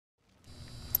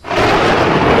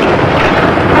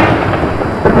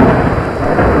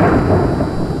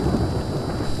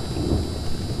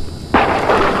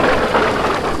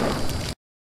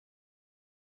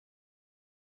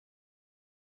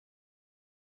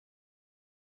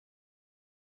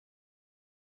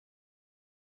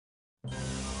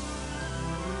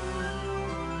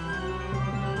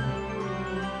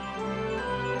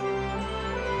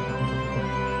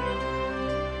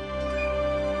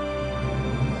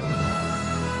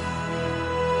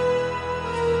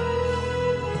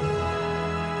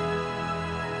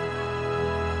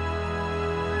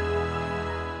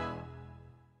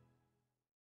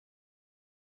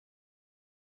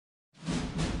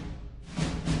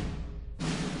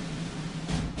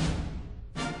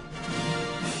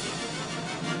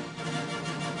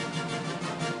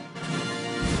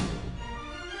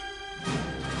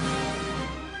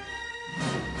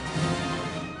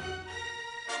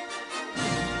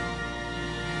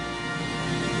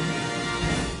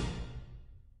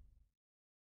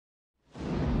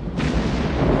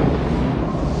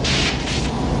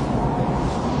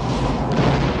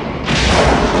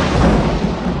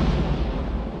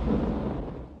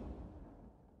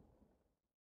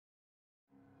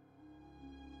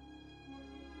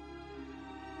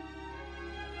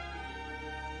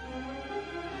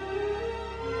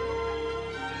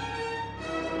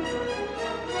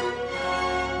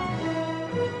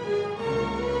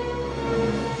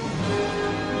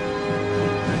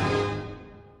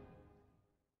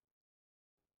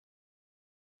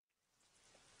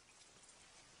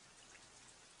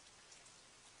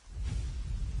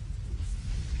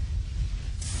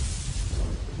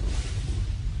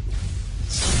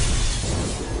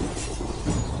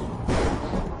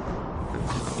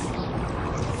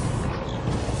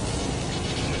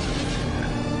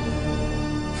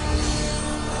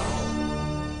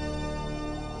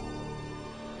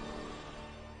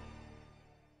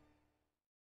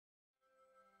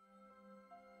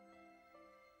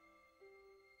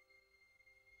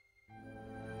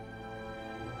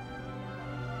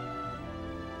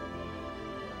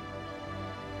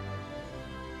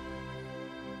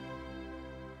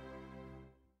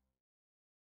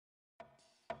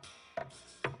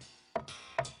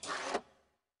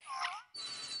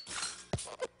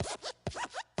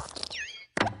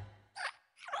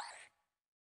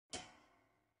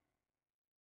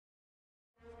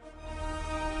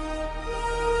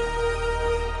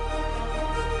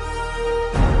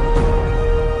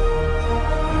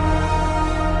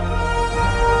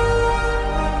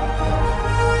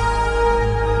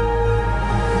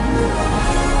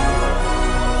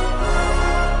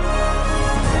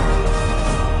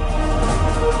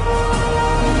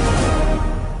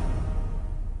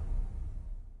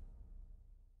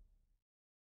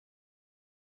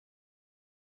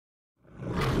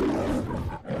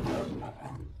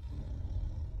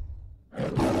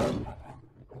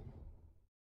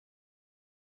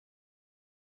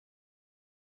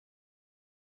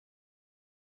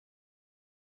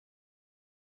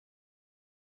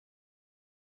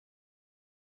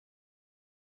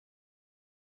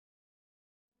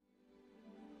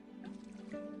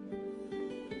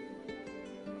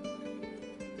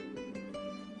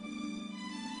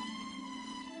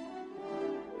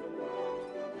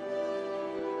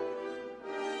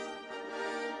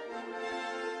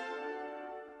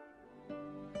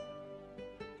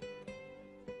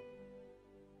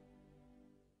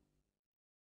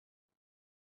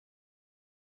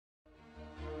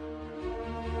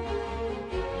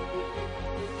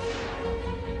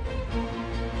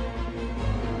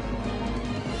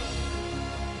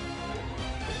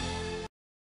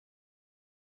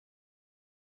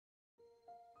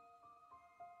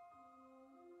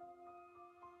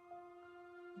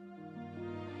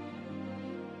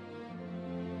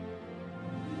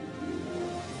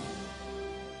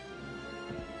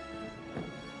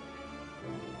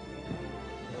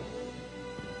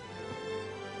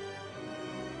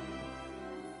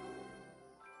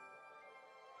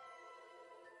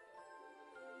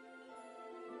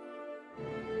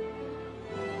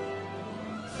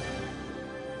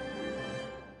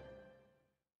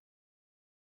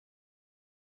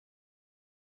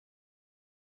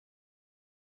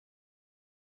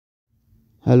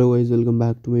Hello guys, welcome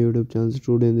back to my YouTube channel.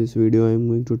 Today in this video I am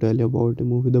going to tell you about a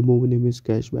movie. The movie name is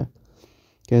Cashback.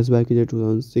 Cashback is a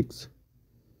 2006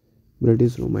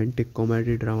 British romantic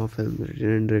comedy drama film written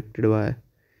and directed by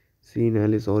Sean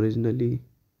Ellis, originally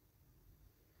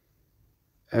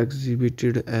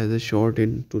exhibited as a short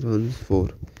in 2004.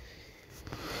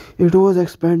 It was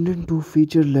expanded to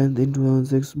feature length in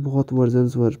 2006. Both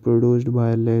versions were produced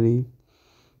by Lenny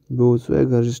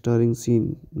Boswagger, starring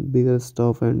Sean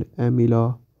Biggerstaff and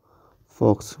Emilia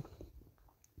Fox.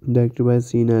 Directed by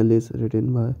Sean Ellis,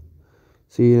 written by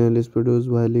Sean Ellis, produced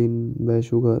by Lynn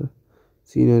Sugar.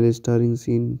 Sean Ellis, starring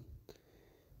Sean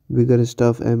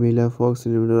Biggerstaff, Emilia Fox,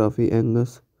 cinematography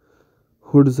Angus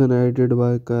Hudson, edited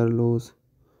by Carlos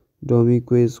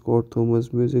Dominguez, Scott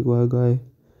Thomas, music by Guy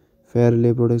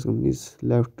Fairley, production companies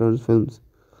Left Turn Films,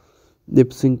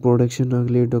 Lip Sync Production,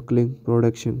 Ugly Duckling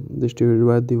Production, distributed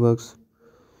by The Works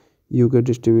UK.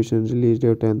 Distribution, release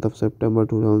date 10th of September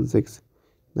 2006,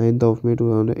 9th of May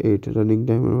 2008, running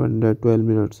time 112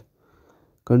 minutes.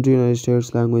 Country United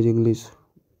States, language English,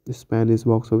 Spanish,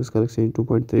 box office collection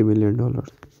 $2.3 million.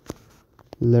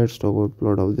 Let's talk about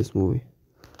plot of this movie.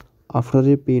 After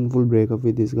a painful breakup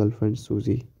with his girlfriend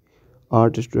Susie,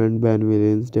 art student Ben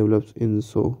Williams develops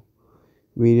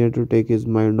insomnia to take his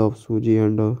mind off Susie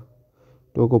and to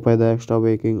occupy the extra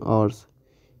waking hours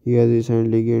he has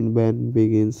recently gained. Ben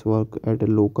begins work at a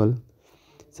local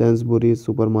Sainsbury's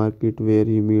supermarket where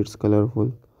he meets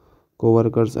colorful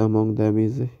co-workers. Among them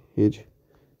is his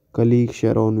colleague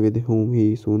Sharon, with whom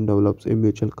he soon develops a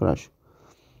mutual crush.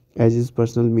 As his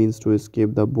personal means to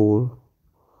escape the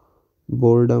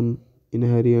boredom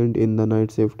inherent in the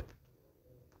night shift,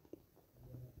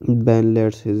 Ben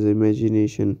lets his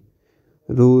imagination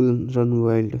run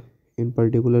wild. In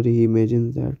particular, he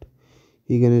imagines that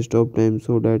he can stop time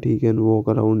so that he can walk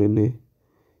around in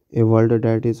a world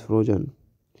that is frozen.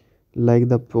 Like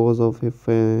the pose of a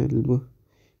film,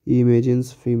 he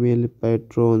imagines female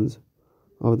patrons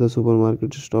of the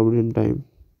supermarket stopped in time.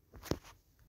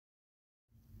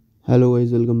 Hello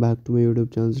guys, welcome back to my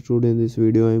YouTube channel. Today in this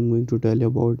video I am going to tell you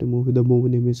about a movie. The movie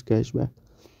name is Cashback.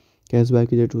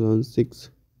 Cashback is a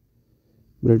 2006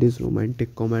 British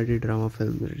romantic comedy drama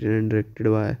film written and directed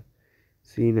by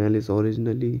Sean Ellis,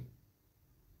 originally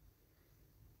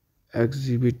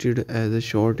exhibited as a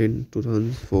short in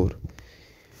 2004.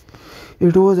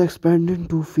 It was expanded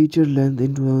to feature length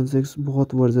in 2006.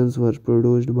 Both versions were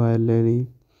produced by Lenny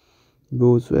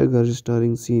Boswagger,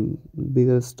 starring Sean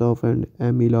Biggerstaff and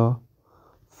Emilia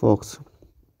Fox.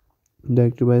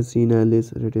 Directed by Sean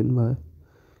Ellis, written by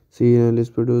Sean Ellis,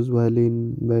 produced by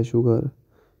Lynn Sugar.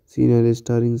 Sean Ellis,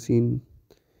 starring Sean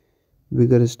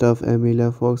Biggerstaff,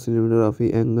 Emilia Fox,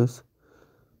 cinematography Angus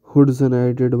Hudson,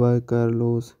 edited by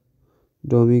Carlos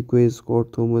Dominguez,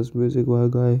 Scott Thomas, music by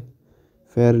Guy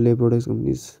Fairley, production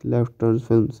companies Left Turn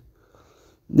Films,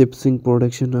 Lip Sync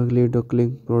Production, Ugly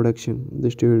Duckling Production,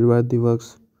 distributed by The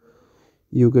Works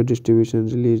UK. Distribution,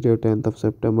 release date 10th of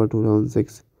September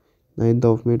 2006, 9th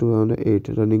of May 2008,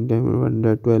 running time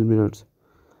 112 minutes.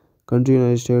 Country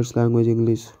United States, language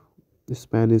English,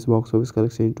 Spanish, box office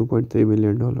collection $2.3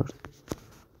 million.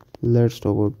 Let's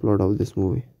talk about plot of this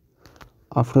movie.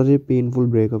 After a painful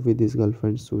breakup with his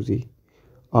girlfriend Susie,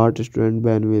 art student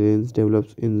Ben Williams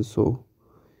develops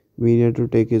insomnia to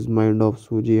take his mind off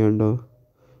Susie and to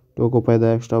occupy the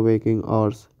extra waking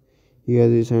hours he has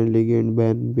recently gained.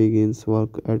 Ben begins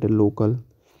work at a local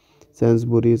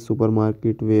Sainsbury's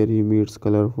supermarket where he meets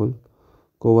colorful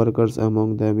co-workers.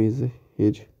 Among them is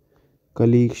his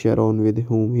colleague Sharon, with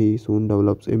whom he soon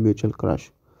develops a mutual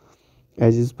crush.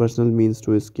 As his personal means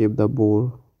to escape the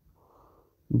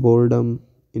boredom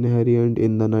inherent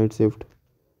in the night shift,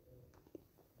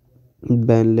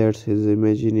 Ben lets his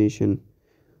imagination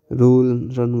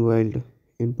run wild.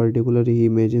 In particular, he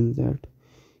imagines that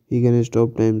he can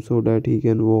stop time so that he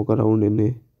can walk around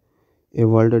in a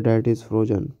world that is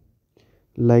frozen.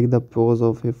 Like the pose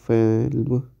of a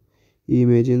film, he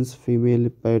imagines female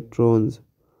patrons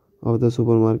of the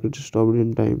supermarket stopped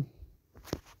in time.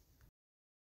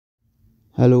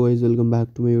 Hello guys, welcome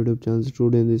back to my YouTube channel.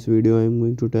 Today in this video I am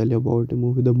going to tell you about a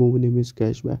movie. The movie name is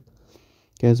Cashback.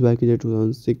 Cashback is a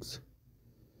 2006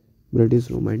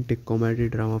 British romantic comedy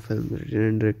drama film written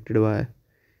and directed by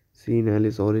Sean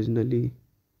Ellis, originally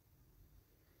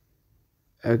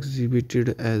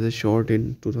exhibited as a short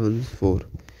in 2004.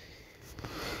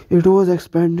 It was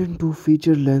expanded to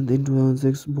feature length in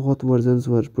 2006. Both versions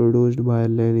were produced by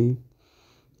Lenny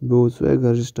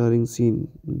Boswagger, starring Sean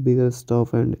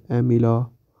Biggerstaff and Emilia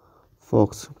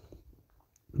Fox.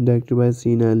 Directed by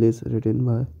Sean Ellis, written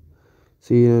by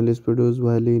Sean Ellis, produced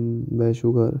by Lynn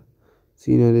Bashsugar.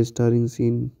 Sean Ellis, starring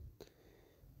Sean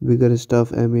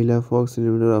Biggerstaff, Emilia Fox,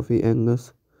 cinematography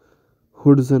Angus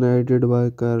Hudson, edited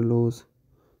by Carlos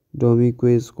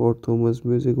Dominguez, Scott Thomas,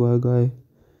 music by Guy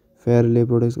Fairley,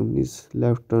 production companies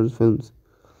Left Turns Films.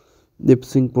 Lip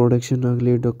Sync Production,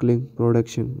 Ugly Duckling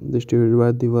Production, distributed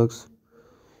by The Works.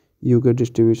 UK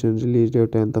distribution, release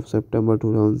date 10th of September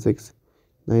 2006,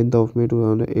 9th of May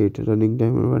 2008, running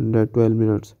time 112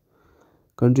 minutes.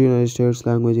 Country United States,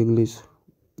 language English,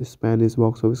 Spanish,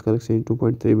 box office collection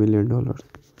 $2.3 million.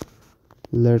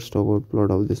 Let's talk about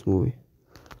plot of this movie.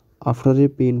 After a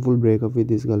painful breakup with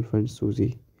his girlfriend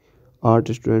Susie, art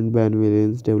student Ben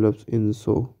Williams develops in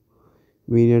so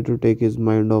mania to take his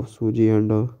mind off Susie and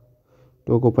to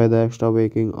occupy the extra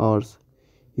waking hours.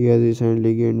 He has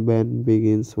recently gained. Ben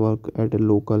begins work at a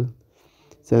local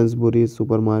Sainsbury's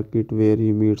supermarket where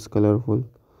he meets colorful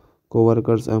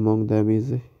co-workers. Among them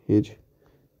is his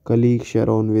colleague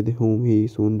Sharon, with whom he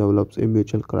soon develops a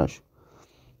mutual crush.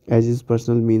 As his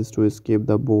personal means to escape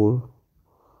the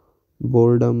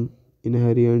boredom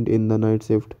inherent in the night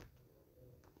shift,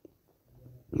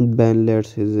 Ben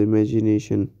lets his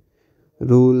imagination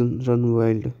run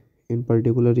wild. In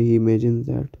particular, he imagines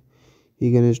that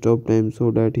he can stop time so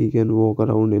that he can walk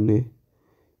around in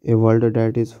a world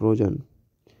that is frozen.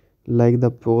 Like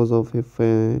the pose of a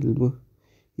film,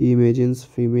 he imagines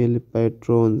female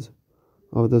patrons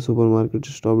of the supermarket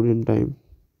stopped in time.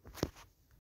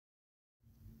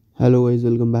 Hello guys,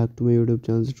 welcome back to my YouTube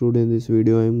channel. Today in this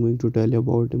video I am going to tell you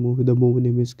about a movie. The movie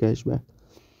name is Cashback.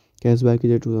 Cashback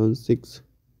is a 2006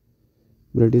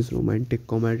 British romantic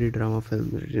comedy drama film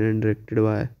written and directed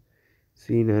by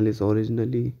Sean Ellis,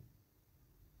 originally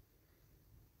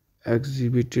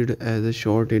exhibited as a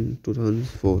short in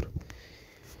 2004.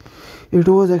 It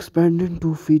was expanded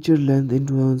to feature length in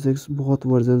 2006. Both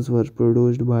versions were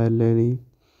produced by Lenny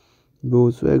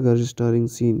Boswagger, starring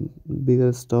Sean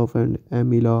Biggerstaff and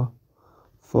Emilia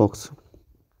Fox.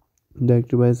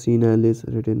 Directed by Sean Ellis,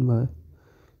 written by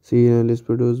Sean Ellis,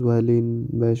 produced by Lynn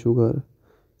Bashsugar.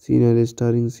 Sean Ellis,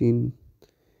 starring Sean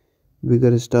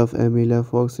Biggerstaff, Emilia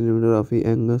Fox, cinematography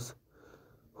Angus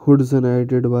Hudson,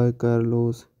 edited by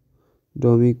Carlos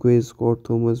Dominguez, Scott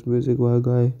Thomas, music by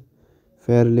Guy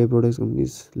Fairley, production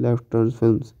companies Left Turns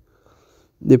Films.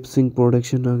 Lip Sync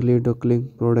Production, Ugly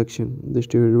Duckling Production,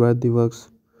 distributed by The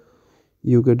Works.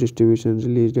 UK distribution,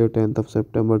 release date 10th of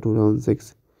September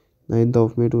 2006, 9th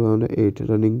of May 2008,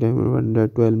 running time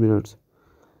 112 minutes.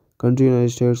 Country United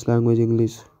States, language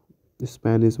English,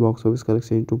 Spanish, box office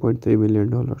collection $2.3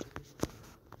 million.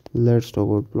 Let's talk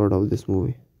about plot of this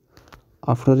movie.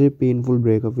 After a painful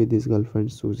breakup with his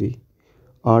girlfriend Susie,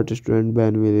 art student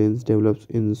Ben Williams develops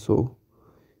in so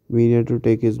mania to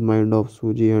take his mind off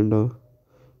Susie and to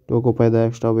occupy the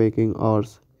extra waking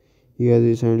hours. He has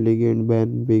recently gained.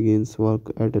 Ben begins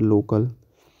work at a local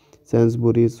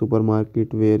Sainsbury's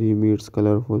supermarket where he meets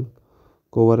colorful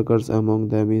co-workers. Among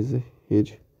them is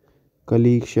his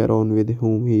colleague Sharon, with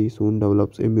whom he soon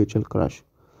develops a mutual crush.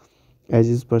 As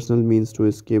his personal means to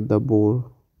escape the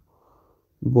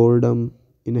boredom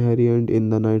inherent in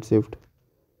the night shift,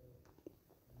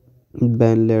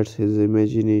 Ben lets his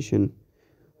imagination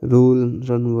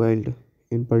run wild.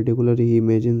 In particular, he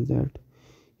imagines that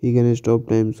he can stop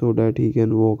time so that he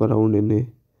can walk around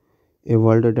in a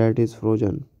world that is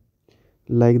frozen.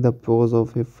 Like the pose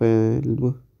of a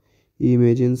film, he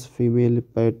imagines female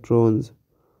patrons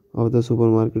of the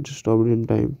supermarket stopped in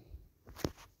time.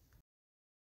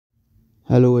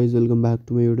 Hello guys, welcome back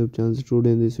to my YouTube channel.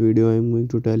 Today in this video I am going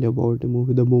to tell you about a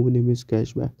movie. The movie name is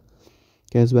Cashback.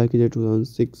 Cashback is a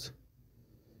 2006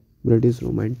 British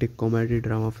romantic comedy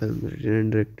drama film written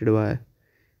and directed by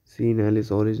Sean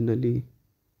Ellis, originally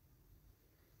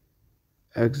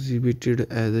exhibited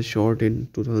as a short in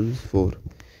 2004.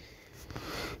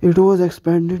 It was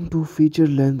expanded to feature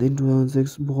length in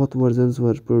 2006. Both versions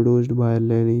were produced by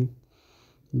Lenny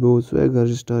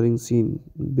Boswagger, starring Sean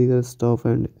Biggerstaff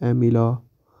and Emilia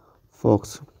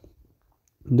Fox.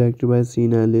 Directed by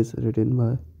Sean Ellis, written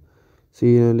by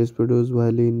Sean Ellis, produced by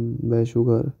Lynn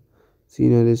Bashsugar.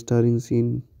 Sean Ellis, starring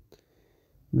Sean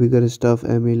Biggerstaff,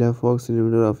 Emilia Fox,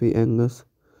 cinematography Angus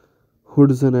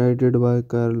Hudson, edited by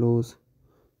Carlos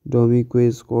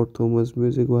Dominguez, Scott Thomas,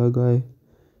 music by Guy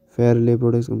Fairley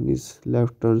Production Companies,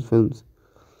 Left Turns Films,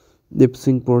 Lip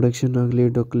Sync Production, Ugly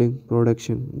Duckling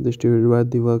Production, distributed by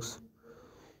The Works,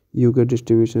 UK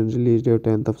distribution, release date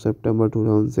 10th of September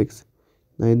 2006,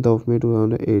 9th of May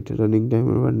 2008, running time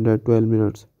 112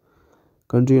 minutes.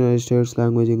 Country United States,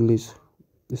 language English,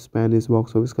 Spanish,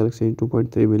 box office collection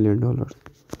 $2.3 million.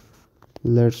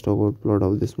 Let's talk about plot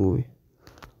of this movie.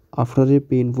 After a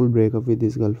painful breakup with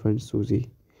his girlfriend Susie,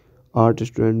 art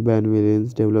student Ben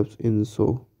Williams develops in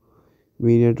so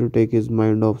mania to take his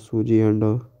mind off Susie and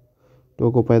to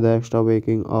occupy the extra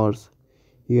waking hours.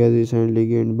 He has recently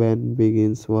gained. Ben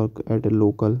begins work at a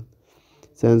local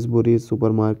Sainsbury's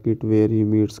supermarket where he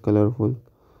meets colorful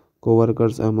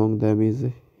co-workers. Among them is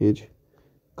his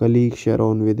colleague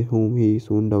Sharon, with whom he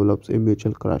soon develops a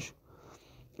mutual crush.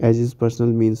 As his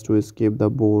personal means to escape the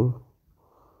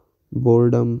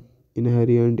boredom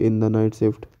inherent in the night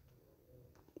shift,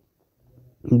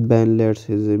 Ben lets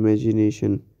his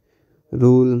imagination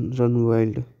run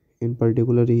wild. In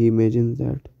particular, he imagines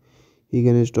that he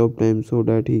can stop time so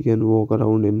that he can walk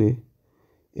around in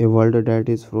a world that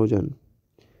is frozen.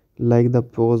 Like the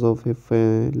pose of a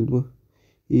film,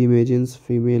 he imagines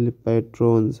female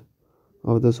patrons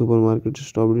of the supermarket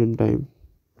stopped in time.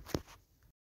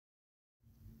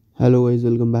 Hello guys,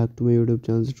 welcome back to my YouTube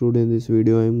channel. Today in this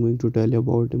video I am going to tell you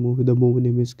about a movie. The movie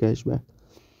name is Cashback.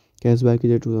 Cashback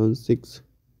is a 2006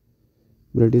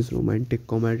 British romantic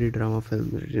comedy drama film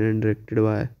written and directed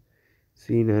by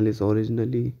Sean Ellis,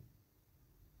 originally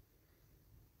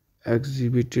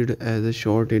exhibited as a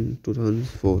short in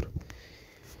 2004.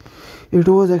 It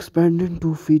was expanded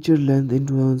to feature length in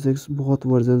 2006. Both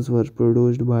versions were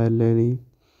produced by Lenny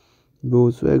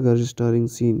Boswagger, starring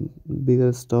Sean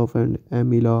Biggerstaff and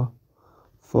Emilia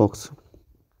Fox.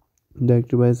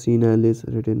 Directed by Sean Ellis,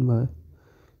 written by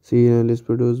Sean Ellis,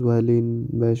 produced by Lynn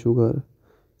Bashsugar.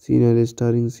 Sean Ellis,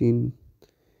 starring Sean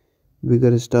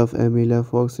Biggerstaff, Emilia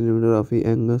Fox, cinematography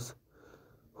Angus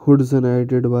Hudson,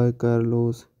 edited by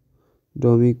Carlos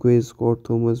Dominguez, Scott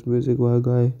Thomas, music by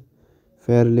Guy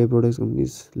Fairley, Production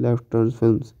Companies, Left Turns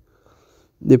Films,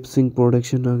 Lip Sync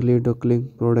Production, Ugly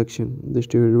Duckling Production,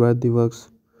 distributed by The Works,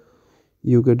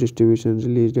 UK distribution,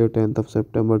 release date 10th of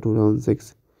September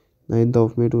 2006, 9th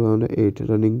of May 2008,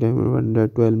 running time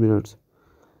 112 minutes.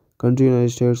 Country United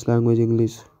States, language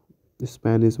English,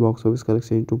 Spanish, box office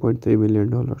collection $2.3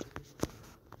 million.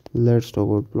 Let's talk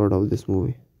about plot of this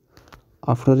movie.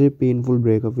 After a painful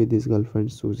breakup with his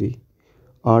girlfriend Susie,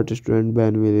 art student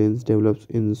Ben Williams develops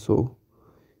in so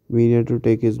mania to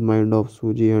take his mind off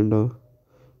Susie and to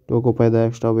occupy the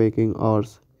extra waking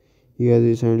hours. He has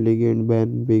recently gained.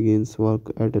 Ben begins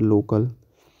work at a local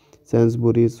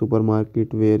Sainsbury's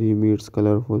supermarket where he meets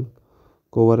colorful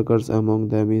co-workers. Among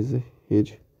them is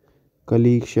his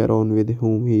colleague Sharon, with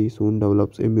whom he soon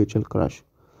develops a mutual crush.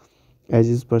 As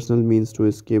his personal means to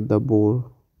escape the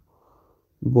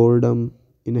boredom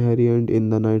inherent in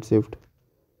the night shift,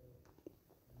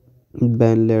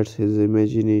 Ben lets his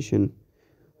imagination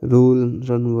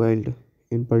run wild.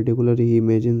 In particular, he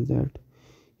imagines that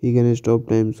he can stop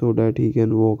time so that he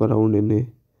can walk around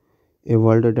in a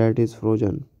world that is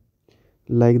frozen.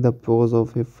 Like the pose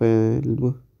of a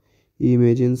film, he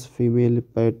imagines female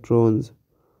patrons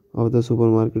of the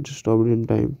supermarket stopped in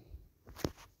time.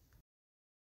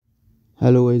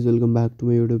 Hello guys, welcome back to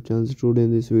my YouTube channel. Today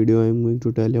in this video I am going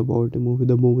to tell you about a movie.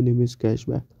 The movie name is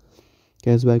Cashback.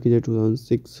 Cashback is a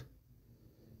 2006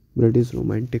 British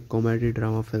romantic comedy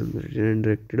drama film written and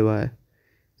directed by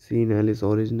Sean Ellis,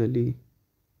 originally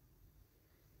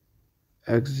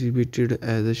exhibited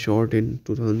as a short in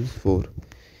 2004.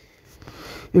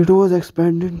 It was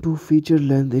expanded to feature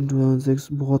length in 2006.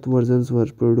 Both versions were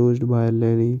produced by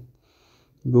Lenny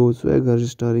Boswagger,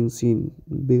 starring Sean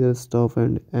Biggerstaff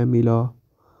and Emilia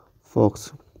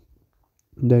Fox.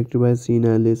 Directed by Sean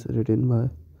Ellis, written by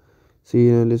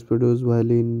Sean Ellis, produced by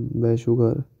Lynn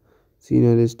Bashsugar. Sean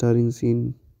Ellis, starring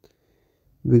Sean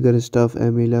Biggerstaff,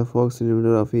 Emilia Fox,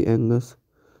 cinematography Angus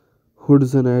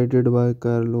Hudson, edited by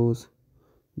Carlos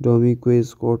Dominguez,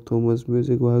 Scott Thomas,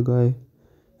 music by Guy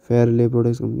Fairley,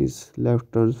 Production Companies,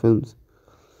 Left Turns Films,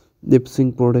 Lip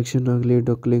Sync Production, Ugly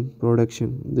Duckling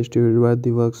Production, distributed by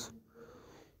The Works,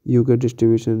 UK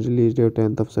distribution, release date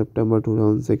 10th of September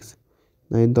 2006,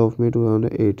 9th of May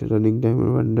 2008, running time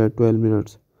 112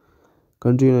 minutes.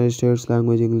 Country United States,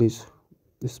 language English,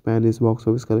 Spanish, box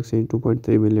office collection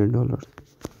 $2.3 million.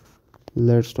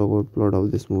 Let's talk about plot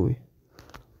of this movie.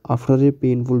 After a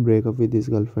painful breakup with his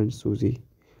girlfriend Susie,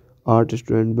 art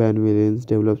student Ben Williams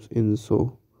develops in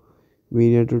so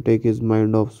mania to take his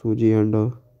mind off Susie and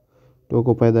to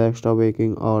occupy the extra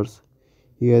waking hours.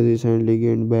 He has recently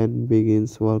gained. Ben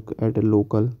begins work at a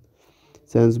local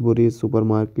Sainsbury's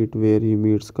supermarket where he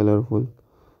meets colorful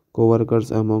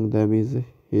co-workers. Among them is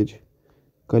his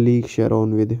colleague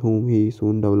Sharon, with whom he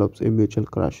soon develops a mutual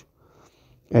crush.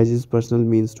 As his personal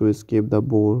means to escape the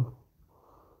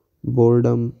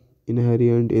boredom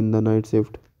inherent in the night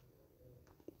shift,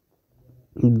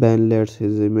 Ben lets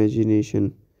his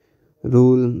imagination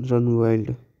run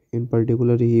wild. In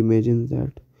particular, he imagines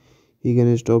that he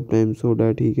can stop time so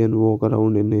that he can walk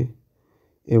around in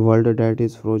a world that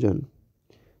is frozen.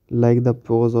 Like the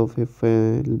pose of a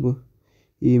film,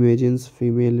 he imagines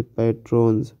female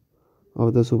patrons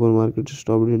of the supermarket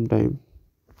stopped in time.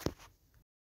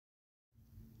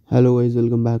 Hello guys,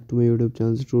 welcome back to my YouTube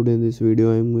channel. Today in this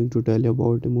video I am going to tell you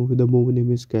about a movie. The movie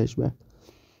name is Cashback.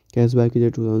 Cashback is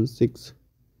a 2006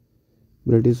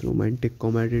 British romantic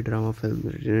comedy drama film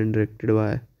written and directed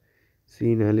by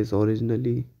Sean Ellis,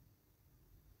 originally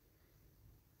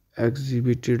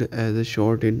exhibited as a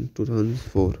short in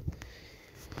 2004.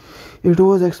 It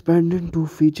was expanded to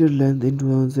feature length in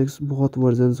 2006. Both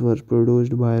versions were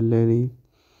produced by Lenny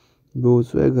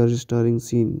Boswagger, starring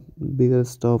Sean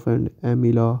Biggerstaff and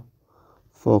Emilia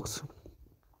Fox.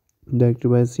 Directed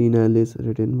by Sean Ellis,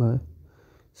 written by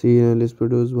Sean Ellis,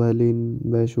 produced by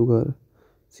Lynn Sugar.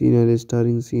 Sean Ellis,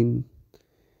 starring Sean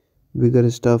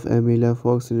Biggerstaff, Emilia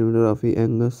Fox, cinematography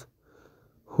Angus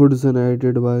Hudson,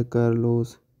 edited by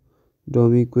Carlos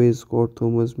Dominguez, Scott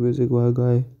Thomas, music by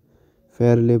Guy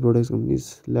Fairley, production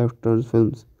companies Left Turn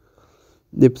Films.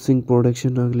 Lip Sync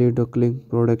Production, Ugly Duckling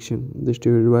Production,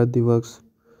 distributed by The Works.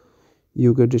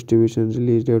 UK distribution,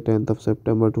 release date 10th of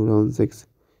September 2006,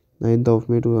 9th of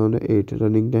May 2008,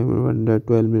 running time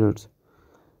 112 minutes.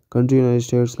 Country United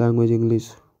States, language English,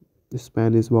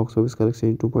 Spanish, box office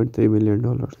collection $2.3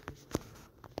 million.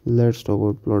 Let's talk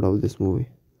about plot of this movie.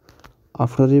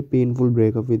 After a painful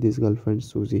breakup with his girlfriend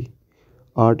Susie,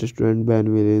 art student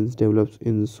Ben Williams develops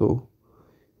in so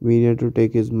mania to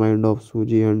take his mind off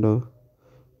Susie and to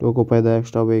occupy the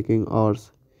extra waking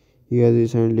hours. He has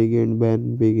recently gained.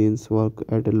 Ben begins work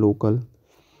at a local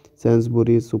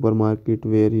Sainsbury's supermarket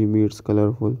where he meets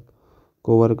colorful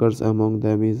co-workers. Among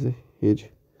them is his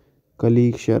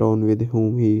colleague Sharon, with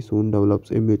whom he soon develops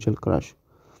a mutual crush.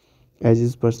 As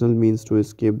his personal means to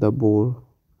escape the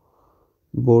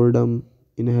boredom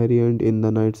inherent in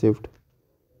the night shift,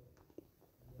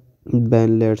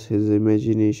 Ben lets his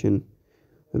imagination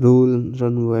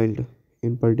run wild.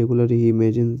 In particular, he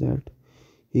imagines that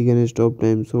he can stop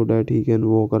time so that he can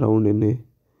walk around in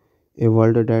a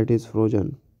world that is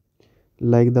frozen.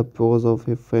 Like the pose of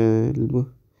a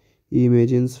film, he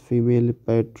imagines female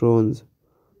patrons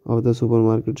of the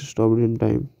supermarket stopped in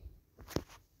time.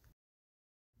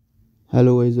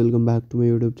 Hello guys, welcome back to my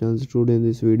YouTube channel. Today in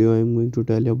this video I am going to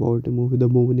tell you about a movie. The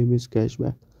movie name is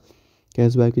Cashback.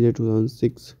 Cashback is a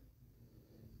 2006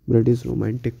 British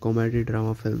romantic comedy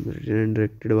drama film written and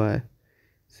directed by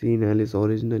Sean Ellis,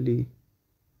 originally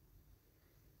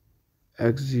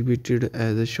exhibited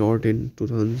as a short in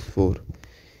 2004.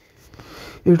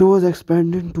 It was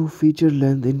expanded to feature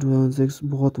length in 2006.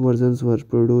 Both versions were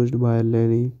produced by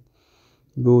Lenny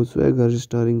Boswagger,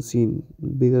 starring Sean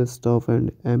Biggerstaff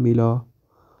and Emilia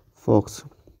Fox.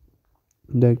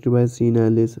 Directed by Sean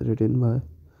Ellis, written by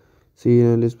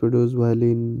Sean Ellis, produced by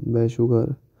Lynn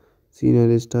Sugar. Sean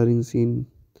Ellis, starring Sean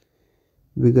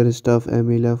Biggerstaff,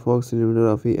 Emilia Fox,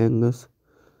 cinematography Angus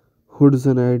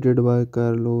Hudson, edited by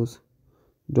Carlos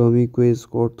Dominguez,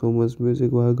 Scott Thomas,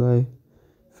 music by Guy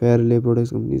Fairley,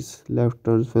 production companies Left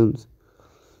Turn Films.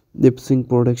 Lip Sync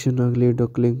Production, Ugly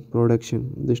Duckling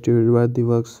Production, distributed by The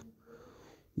Works.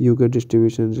 UK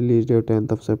distribution, release date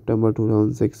 10th of September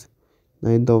 2006,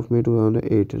 9th of May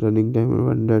 2008, running time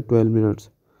 112 minutes.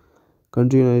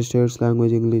 Country United States,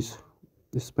 language English,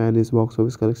 Spanish, box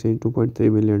office collection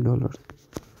 $2.3 million.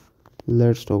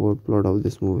 Let's talk about plot of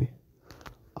this movie.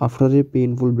 After a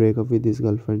painful breakup with his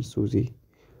girlfriend Susie,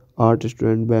 art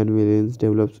student Ben Williams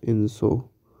develops in so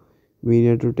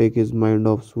mania to take his mind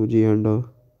off Susie and to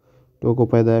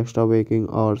occupy the extra waking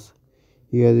hours.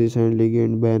 He has recently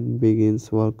gained. Ben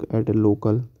begins work at a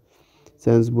local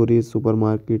Sainsbury's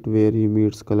supermarket where he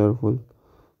meets colorful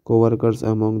co-workers.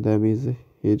 Among them is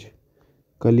his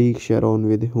colleague Sharon,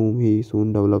 with whom he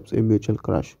soon develops a mutual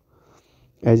crush.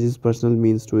 As his personal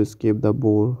means to escape the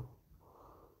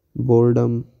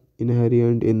boredom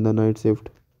inherent in the night shift,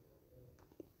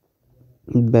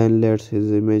 Ben lets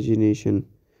his imagination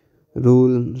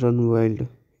run wild.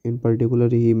 In particular,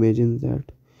 he imagines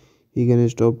that he can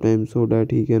stop time so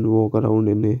that he can walk around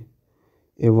in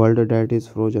a world that is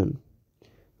frozen.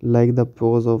 Like the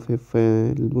pose of a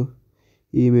film,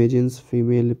 he imagines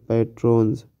female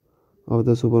patrons of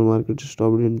the supermarket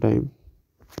stopped in time.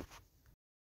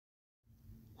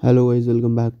 Hello guys,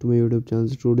 welcome back to my YouTube channel.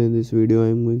 Today in this video I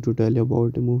am going to tell you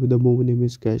about a movie. The movie name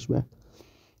is Cashback.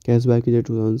 Cashback is a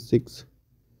 2006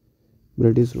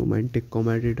 British romantic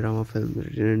comedy drama film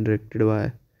written and directed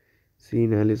by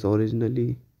Sean Ellis,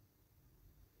 originally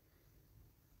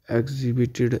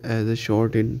exhibited as a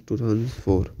short in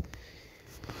 2004.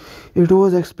 It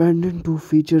was expanded to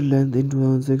feature length in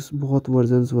 2006. Both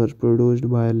versions were produced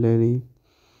by Lenny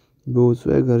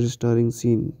Boswagger, starring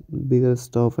Sean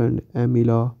Biggerstaff and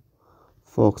Emilia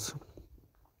Fox.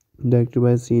 Directed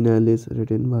by Sean Ellis,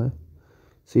 written by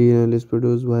Sean Ellis,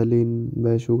 produced by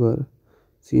Lynn Sugar.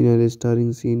 Sean Ellis,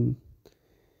 starring Sean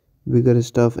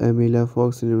Biggerstaff, Emilia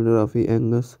Fox, cinematography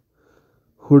Angus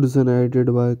Hudson,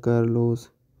 edited by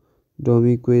Carlos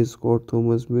Dominguez, Scott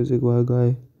Thomas, music by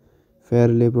Guy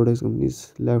Fairley, production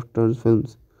companies Left Turns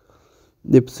Films,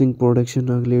 Lip Sync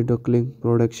Production, Ugly Duckling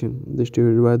Production,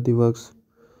 distributed by The Works,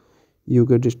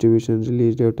 UK distribution,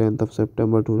 release date 10th of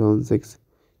September 2006,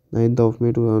 9th of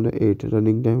May 2008,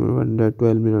 running time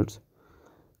 112 minutes.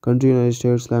 Country United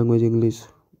States, language English,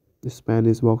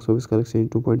 Spanish, box office collection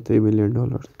 $2.3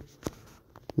 million.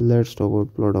 Let's talk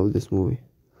about plot of this movie.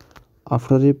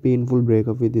 After a painful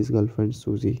breakup with his girlfriend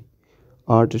Susie,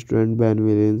 art student Ben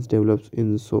Williams develops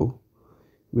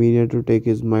insomnia to take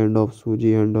his mind off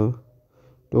Susie and to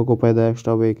occupy the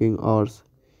extra waking hours.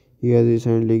 He has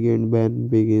recently gained. Ben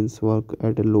begins work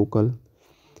at a local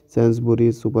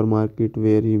Sainsbury's supermarket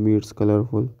where he meets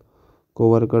colorful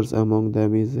co-workers. Among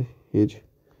them is his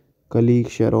colleague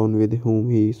Sharon, with whom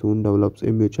he soon develops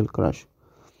a mutual crush.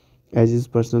 As his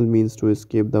personal means to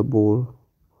escape the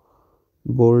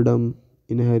boredom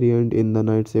inherent in the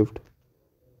night shift,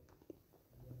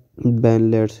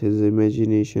 Ben lets his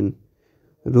imagination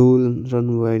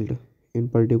run wild. In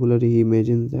particular, he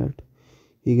imagines that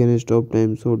he can stop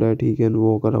time so that he can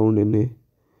walk around in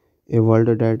a world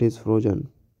that is frozen.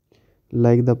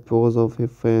 Like the pose of a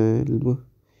film,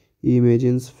 he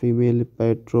imagines female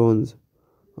patrons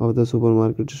of the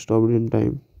supermarket stopped in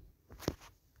time.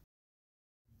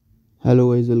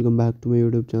 Hello guys, welcome back to my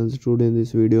YouTube channel. Today in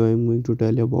this video I am going to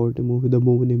tell you about a movie. The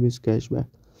movie name is Cashback.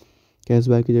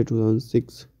 Cashback is a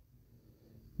 2006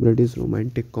 British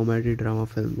romantic comedy drama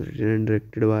film written and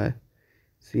directed by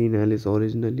Sean Ellis,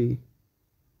 originally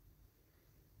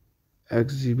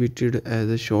exhibited as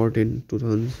a short in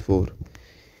 2004.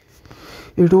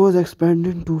 It was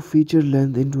expanded to feature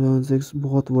length in 2006.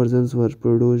 Both versions were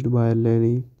produced by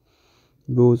Lenny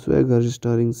Boswagger,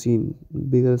 starring Sean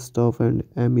Biggerstaff and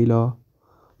Emilia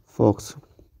Fox.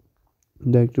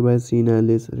 Directed by Sean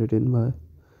Ellis, written by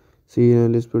Sean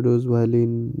Ellis, produced by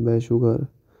Lynn Sugar.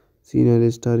 Sean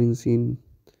Ellis, starring Sean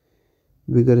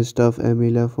Biggerstaff,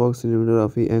 Emilia Fox,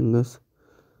 cinematography Angus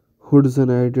Hudson,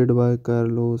 edited by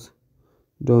Carlos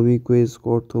Dominguez,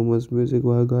 Scott Thomas, music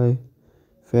by Guy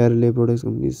Fairley, production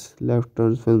companies Left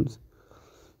Turns Films,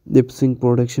 Lip Sync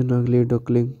Production, Ugly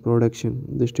Duckling Production,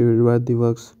 distributed by The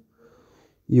Works,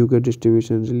 UK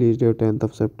distribution, release date 10th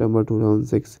of September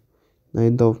 2006,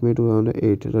 9th of May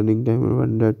 2008, running time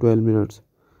 112 minutes.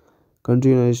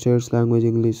 Country United States, language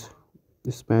English,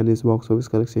 Spanish, box office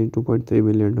collection $2.3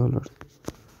 million.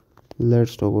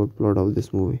 Let's talk about plot of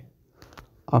this movie.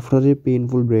 After a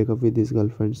painful breakup with his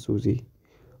girlfriend Susie,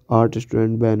 art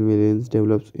student Ben Williams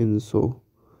develops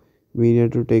insomnia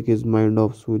to take his mind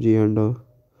off Susie and to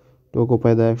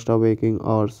occupy the extra waking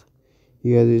hours.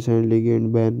 He has recently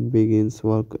gained. Ben begins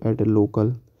work at a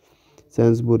local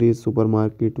Sainsbury's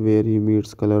supermarket where he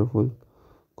meets colorful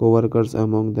co-workers.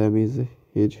 Among them is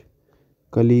his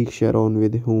colleague Sharon,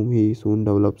 with whom he soon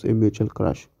develops a mutual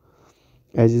crush.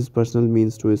 As his personal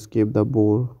means to escape the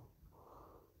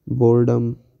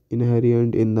boredom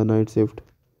inherent in the night shift,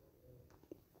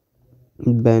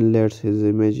 Ben lets his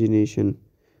imagination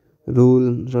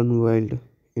run wild.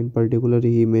 In particular,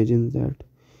 he imagines that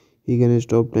he can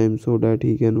stop time so that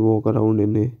he can walk around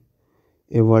in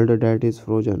a world that is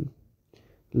frozen.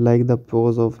 Like the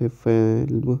pose of a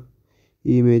film,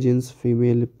 he imagines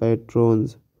female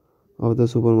patrons of the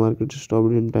supermarket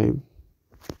stopped in time.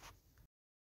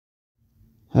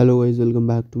 Hello guys, welcome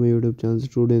back to my YouTube channel.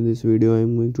 Today in this video I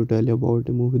am going to tell you about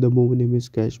a movie. The movie name is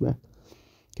Cashback.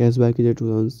 Cashback is a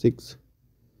 2006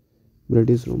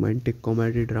 British romantic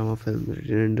comedy drama film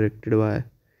written and directed by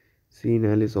Sean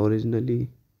Ellis, originally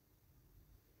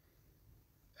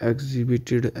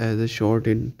exhibited as a short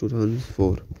in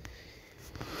 2004.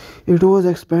 It was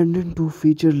expanded to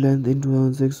feature length in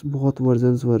 2006. Both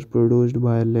versions were produced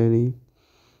by Lenny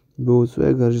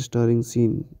Boswagger, starring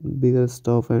Sean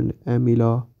Biggerstaff and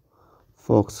Emilia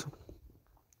Fox.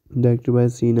 Directed by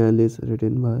Sean Ellis,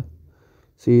 written by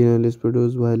Sean Ellis,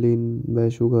 produced by Lynn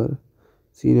Sugar.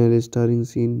 Sean Ellis, starring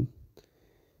Sean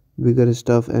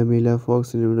Biggerstaff, Emilia,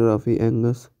 Fox, cinematography,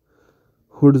 Angus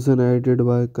Hudson, edited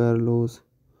by Carlos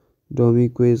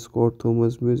Dominguez, Scott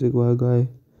Thomas, music by Guy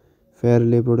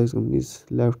Fairley, production companies,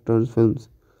 Left Turns Films,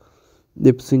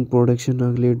 Lip Sync Production,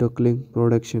 Ugly Duckling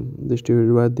Production,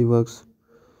 distributed by The Works,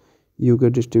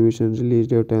 UK distribution, release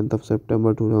date 10th of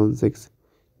September 2006,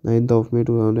 9th of May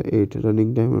 2008,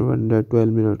 running time 112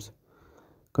 minutes,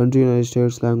 country United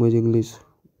States, language English,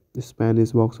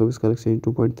 Spanish, box office collection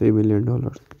 $2.3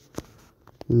 million.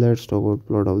 Let's talk about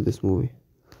plot of this movie.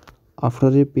 After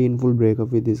a painful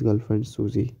breakup with his girlfriend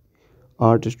Susie,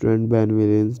 art student Ben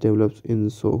Williams develops in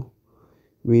so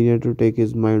we need to take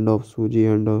his mind off Susie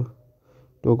and to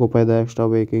occupy the extra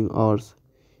waking hours.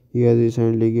 He has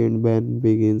recently gained. Ben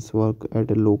begins work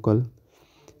at a local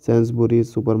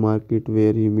Sainsbury's supermarket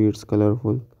where he meets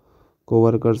colorful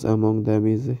co-workers. Among them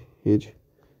is his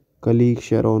colleague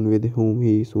Sharon, with whom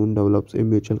he soon develops a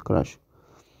mutual crush.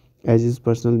 As his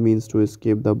personal means to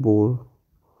escape the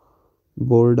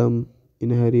boredom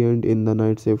inherent in the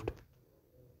night shift,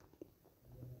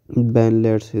 Ben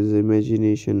lets his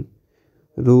imagination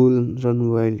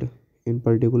run wild. In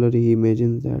particular, he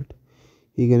imagines that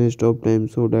he can stop time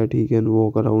so that he can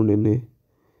walk around in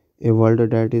a world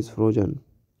that is frozen.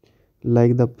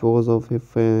 Like the pose of a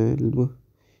film,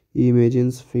 he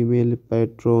imagines female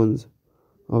patrons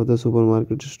of the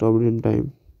supermarket stopped in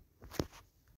time.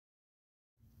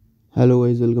 Hello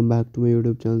guys, welcome back to my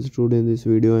YouTube channel. Today in this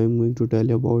video I am going to tell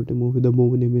you about a movie. The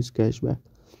movie name is Cashback.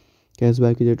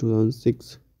 Cashback is a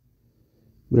 2006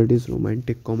 British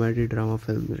romantic comedy drama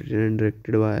film written and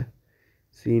directed by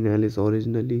Sean Ellis,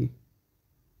 originally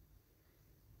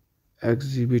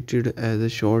exhibited as a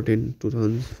short in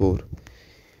 2004.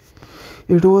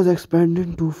 It was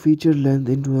expanded to feature length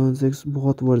in 2006.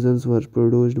 Both versions were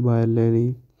produced by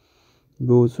Lenny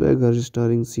Boswagger,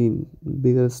 starring Sean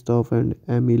Biggerstaff and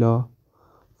Emilia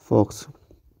Fox.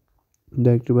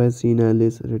 Directed by Sean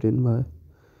Ellis, written by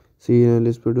Sean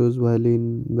Ellis, produced by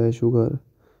Lynn Bashsugar.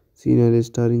 Sean Ellis,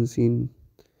 starring Sean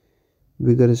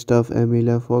Biggerstaff,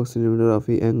 Emilia Fox,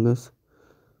 cinematography, Angus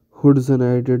Hudson,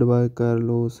 edited by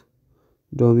Carlos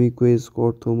Dominguez,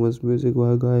 Scott Thomas, music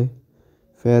by Guy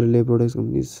Fairley, production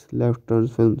companies, Left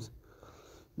Turns Films,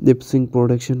 Lip Sync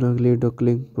Production, Ugly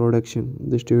Duckling Production,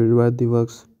 distributed by The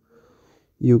Works,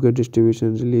 UK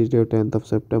distribution, release date 10th of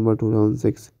September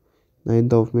 2006,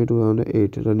 9th of May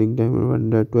 2008, running time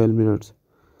 112 minutes,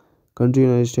 country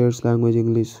United States, language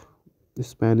English,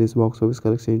 Spanish, box office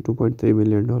collection $2.3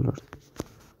 million.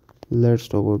 Let's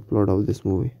talk about plot of this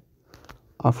movie.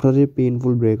 After a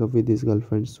painful breakup with his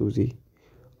girlfriend Susie,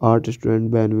 art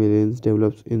student Ben Williams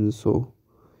develops in so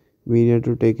we need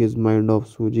to take his mind off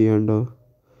Susie and to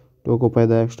occupy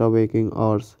the extra waking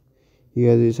hours. He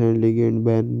has recently gained.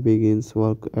 Ben begins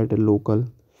work at a local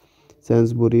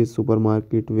Sainsbury's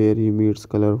supermarket where he meets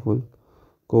colorful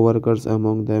co-workers.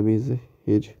 Among them is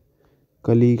his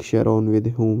colleague Sharon,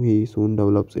 with whom he soon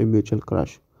develops a mutual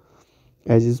crush.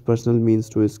 As his personal means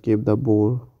to escape the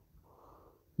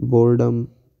boredom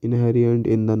inherent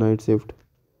in the night shift,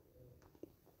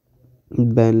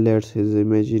 Ben lets his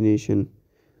imagination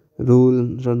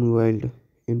run wild.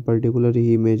 In particular,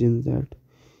 he imagines that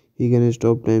he can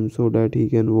stop time so that he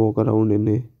can walk around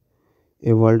in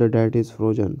a world that is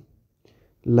frozen.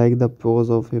 Like the pose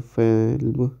of a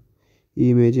film, he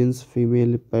imagines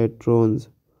female patrons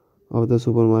of the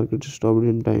supermarket stopped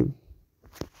in time.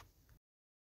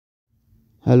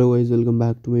 Hello guys, welcome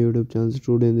back to my YouTube channel.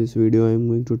 Today in this video I am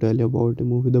going to tell you about a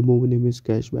movie. The movie name is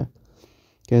Cashback.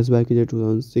 Cashback is a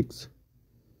 2006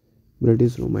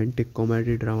 British romantic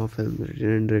comedy drama film written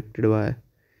and directed by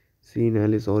Sean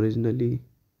Ellis, originally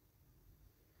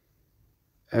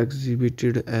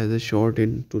exhibited as a short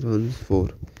in 2004.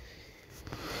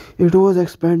 It was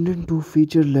expanded to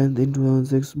feature length in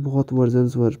 2006. Both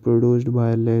versions were produced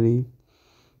by Lenny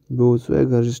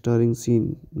Boswagger, starring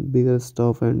Sean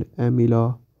Biggerstaff and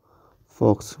Emilia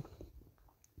Fox.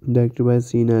 Directed by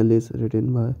Sean Ellis,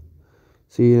 written by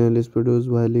Sean Ellis,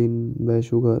 produced by Lynn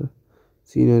Bashsugar.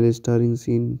 Sean Ellis, starring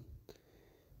Sean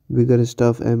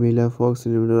Biggerstaff, Emilia Fox,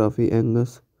 cinematography,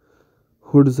 Angus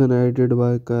Hudson, edited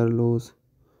by Carlos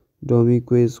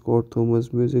Dominguez, Scott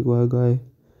Thomas, music by Guy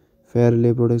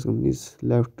Fairley, production companies,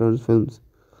 Left Turns Films,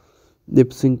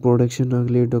 Lip Sync Production,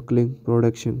 Ugly Duckling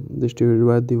Production, distributed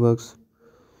by The Works,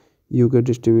 UK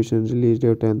distribution, release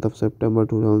date 10th of September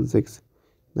 2006,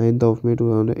 9th of May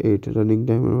 2008, running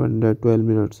time 112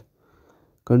 minutes,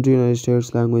 country United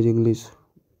States, language English,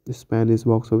 Spanish,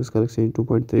 box office collection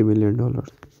 $2.3 million.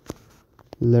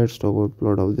 Let's talk about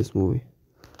plot of this movie.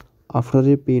 After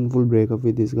a painful breakup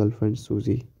with his girlfriend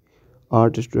Susie,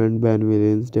 art student Ben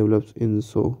Williams develops in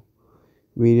so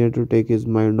We need to take his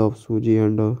mind off Suji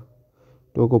and to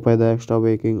occupy the extra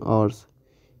waking hours.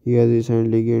 He has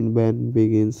recently gained Ben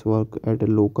begins work at a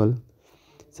local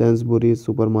Sainsbury's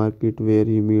supermarket where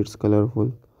he meets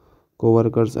colorful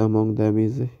co-workers. Among them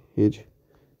is his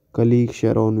colleague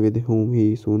Sharon, with whom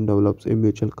he soon develops a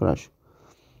mutual crush.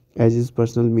 As his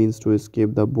personal means to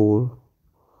escape the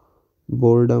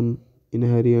boredom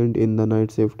inherent in the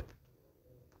night shift,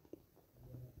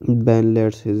 Ben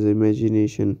lets his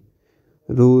imagination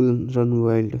run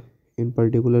wild. In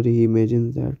particular, he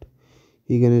imagines that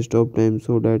he can stop time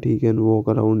so that he can walk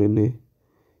around in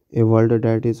a world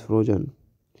that is frozen.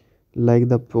 Like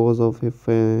the pose of a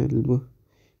film,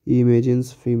 he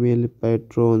imagines female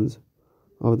patrons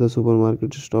of the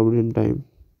supermarket stopped in time.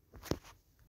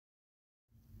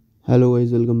 Hello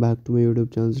guys, welcome back to my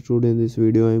YouTube channel. Today in this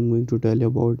video I am going to tell you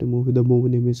about a movie. The movie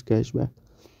name is Cashback.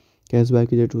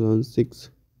 Cashback is a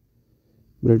 2006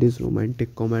 British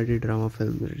romantic comedy drama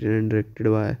film written and directed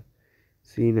by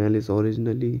Sean Ellis,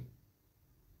 originally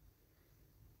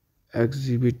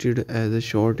exhibited as a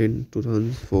short in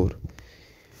 2004.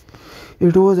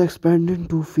 It was expanded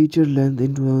to feature length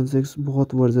in 2006.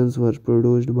 Both versions were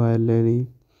produced by Lenny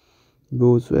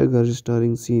Boswagger,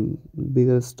 starring Sean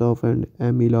Biggerstaff and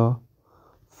Emilia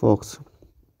Fox.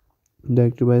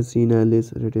 Directed by Sean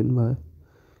Ellis, written by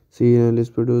Sean Ellis,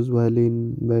 produced by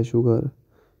Lynn Sugar.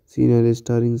 Sean Ellis,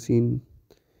 starring Sean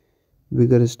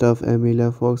Biggerstaff,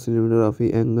 Emilia Fox,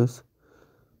 cinematography Angus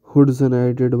Hudson,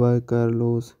 edited by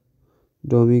Carlos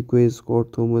Dominguez,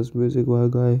 Scott Thomas, music by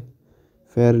Guy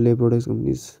Fairley, production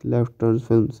companies Left Turns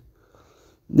Films.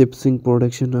 Lip Sync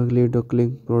Production, Ugly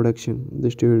Duckling Production,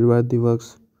 distributed by The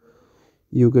Works.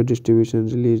 UK distribution,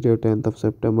 release date 10th of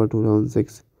September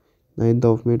 2006, 9th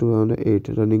of May 2008,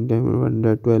 running time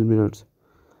 112 minutes.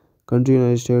 Country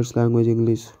United States, language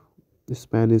English,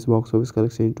 Spanish, box office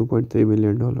collection $2.3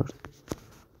 million.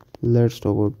 Let's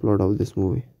talk about plot of this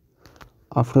movie.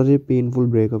 After a painful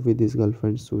breakup with his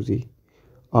girlfriend Susie,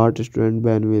 art student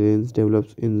Ben Williams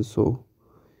develops in so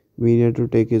we need to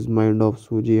take his mind off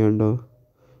Suji and to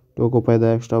occupy the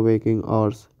extra waking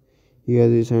hours. He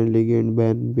has recently gained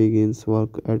Ben begins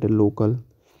work at a local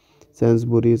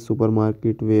Sainsbury's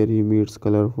supermarket where he meets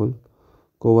colorful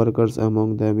co-workers.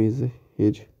 Among them is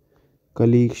his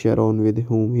colleague Sharon, with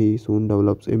whom he soon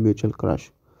develops a mutual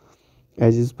crush.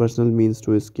 As his personal means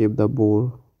to escape the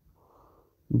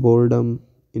boredom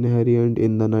inherent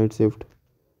in the night shift,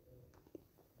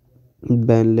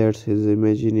 Ben lets his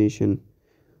imagination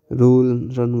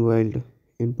run wild.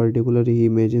 In particular, he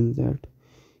imagines that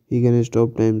he can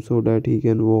stop time so that he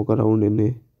can walk around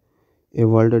in a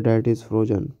world that is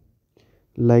frozen.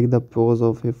 Like the pose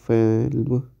of a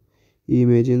film, he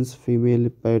imagines female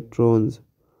patrons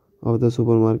of the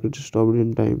supermarket stopped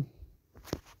in time.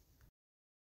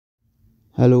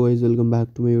 Hello guys, welcome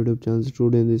back to my YouTube channel.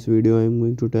 Today in this video I am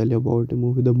going to tell you about a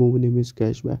movie. The movie name is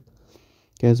Cashback.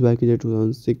 Cashback is a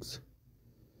 2006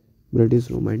 British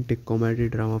romantic comedy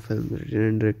drama film written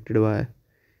and directed by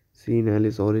Sean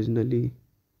Ellis, originally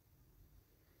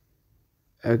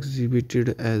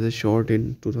exhibited as a short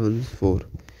in 2004.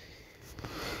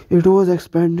 It was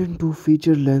expanded to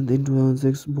feature length in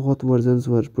 2006. Both versions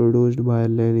were produced by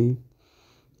Lenny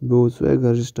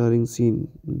Boswagger, starring Sean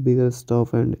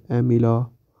Biggerstaff and Emilia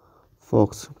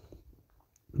Fox.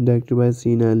 Directed by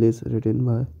Sean Ellis, written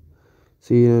by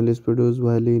Sean Ellis, produced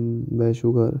by Lynn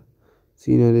Sugar.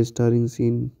 Sean Ellis, starring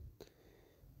Sean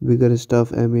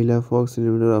Biggerstaff, Emilia Fox,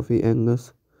 cinematography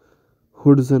Angus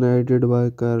Hudson, edited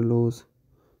by Carlos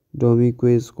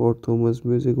Dominguez, Scott Thomas,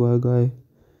 music by Guy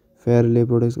Fairley,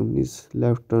 production companies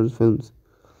Left Turns Films.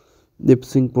 Lip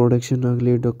Sync Production,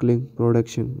 Ugly Duckling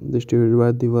Production, distributed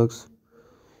by The Works.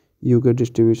 UK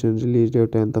distribution, release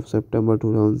date 10th of September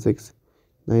 2006,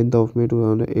 9th of May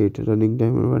 2008, running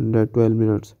time 112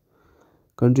 minutes.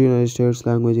 Country United States,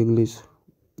 language English,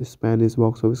 Spanish,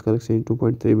 box office collection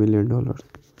 $2.3 million.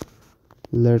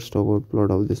 Let's talk about plot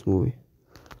of this movie.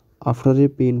 After a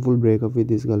painful breakup with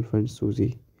his girlfriend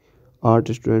Susie, art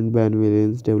student Ben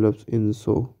Williams develops in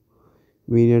so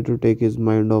we need to take his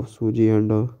mind off Suji and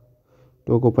to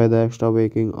occupy the extra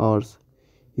waking hours.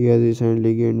 He has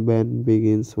recently gained Ben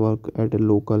begins work at a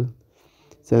local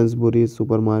Sainsbury's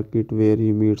supermarket where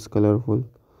he meets colorful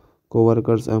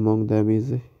co-workers. Among them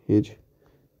is his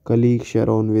colleague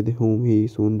Sharon, with whom he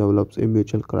soon develops a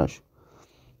mutual crush.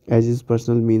 As his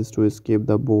personal means to escape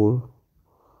the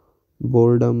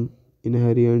boredom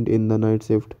inherent in the night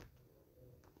shift,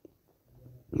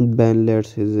 Ben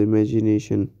lets his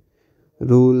imagination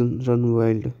run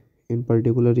wild. In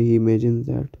particular, he imagines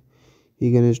that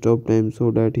he can stop time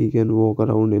so that he can walk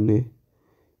around in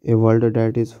a world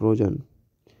that is frozen.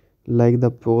 Like the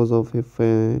pose of a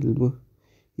film,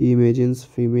 he imagines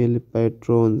female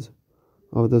patrons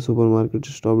of the supermarket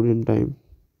stopped in time.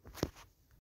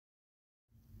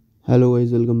 Hello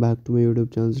guys, welcome back to my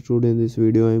YouTube channel. Today in this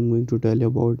video I am going to tell you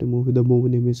about a movie. The movie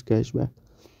name is Cashback.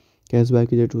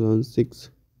 Cashback is a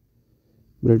 2006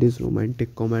 British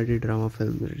romantic comedy drama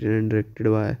film written and directed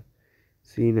by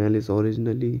Sean Ellis,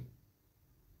 originally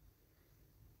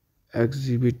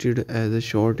exhibited as a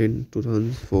short in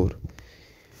 2004.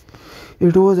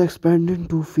 It was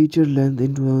expanded to feature length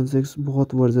in 2006.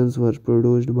 Both versions were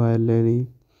produced by Lenny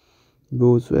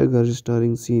Boswagger,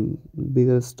 starring Sean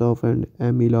Biggerstaff and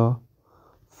Emilia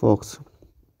Fox.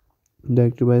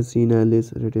 Directed by Sean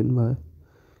Ellis, written by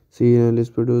Sean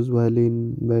Ellis, produced by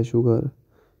Lynn Bashsugar.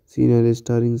 Sean Ellis,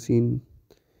 starring Sean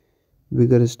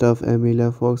Biggerstaff,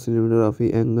 Emilia Fox,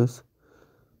 cinematography Angus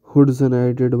Hudson,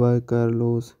 edited by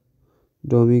Carlos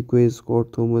Dominguez,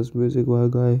 Scott Thomas, music by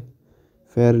Guy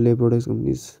Fairley, production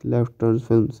companies Left Turns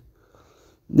Films.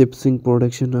 Lip Sync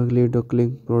Production, Ugly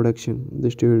Duckling Production,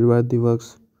 distributed by The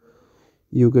Works.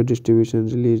 UK distribution,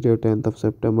 release date 10th of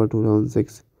September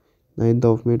 2006, 9th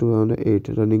of May 2008,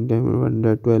 running time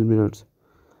 112 minutes.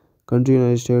 Country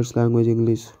United States, language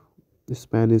English,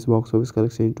 Spanish, box office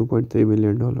collection $2.3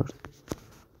 million.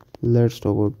 Let's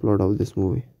talk about plot of this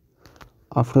movie.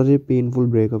 After a painful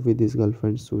breakup with his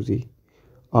girlfriend Susie,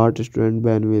 art student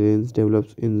Ben Williams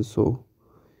develops in so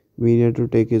mania to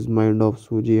take his mind off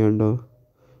Susie and to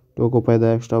occupy the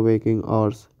extra waking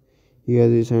hours. He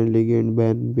has recently gained.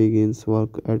 Ben begins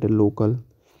work at a local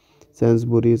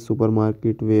Sainsbury's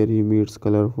supermarket where he meets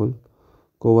colorful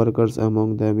co-workers.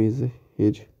 Among them is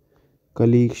his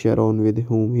colleague Sharon, with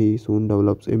whom he soon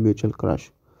develops a mutual crush.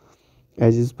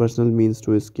 As his personal means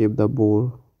to escape the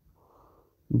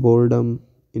boredom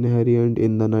inherent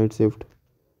in the night shift,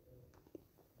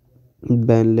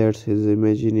 Ben lets his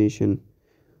imagination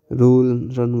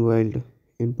run wild.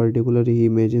 In particular, he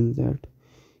imagines that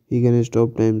he can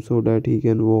stop time so that he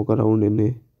can walk around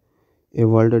in a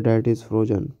world that is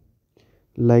frozen.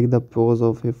 Like the pose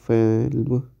of a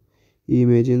film, he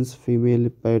imagines female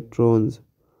patrons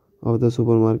of the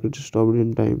supermarket stopped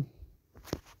in time.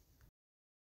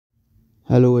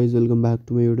 Hello guys, welcome back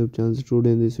to my YouTube channel.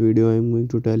 Today in this video I am going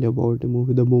to tell you about a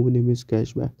movie. The movie name is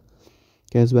Cashback.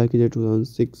 Cashback is a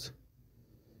 2006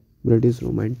 British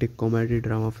romantic comedy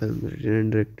drama film written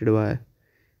and directed by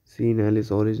Sean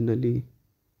Ellis, originally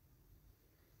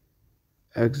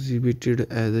exhibited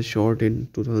as a short in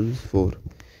 2004.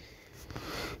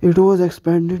 It was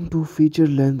expanded to feature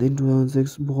length in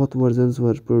 2006. Both versions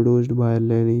were produced by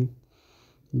Lenny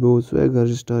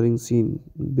Boswagger, starring Sean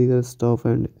Biggerstaff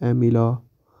and Emilia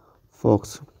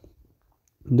Fox.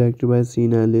 Directed by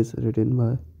Sean Ellis, written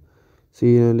by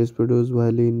Sean Ellis, produced by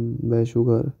Lynn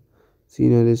Bashsugar.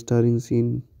 Sean Ellis, starring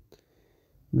Sean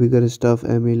Biggerstaff,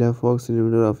 Emilia Fox,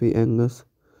 cinematography Angus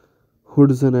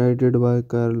Hudson, edited by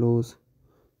Carlos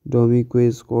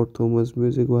Dominguez, Scott Thomas,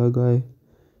 music by Guy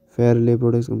Fairley,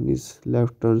 production companies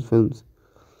Left Turns Films.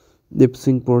 Lip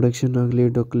Sync Production, Ugly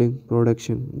Duckling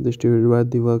Production, distributed by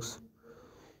The Works.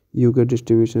 UK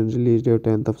distribution, release date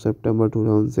 10th of September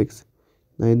 2006,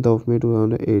 9th of May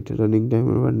 2008, running time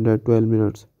 112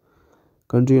 minutes.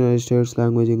 Country United States,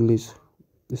 language English,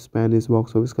 Spanish,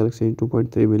 box office collection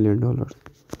 $2.3 million.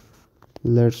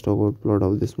 Let's talk about plot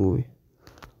of this movie.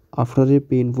 After a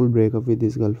painful breakup with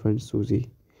his girlfriend Susie,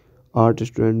 art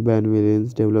student Ben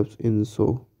Williams develops in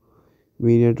so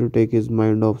mania to take his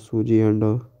mind off Susie and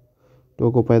to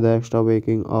occupy the extra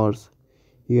waking hours.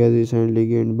 He has recently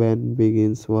gained. Ben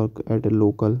begins work at a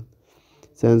local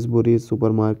Sainsbury's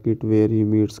supermarket where he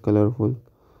meets colorful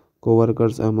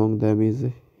co-workers. Among them is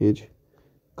his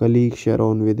colleague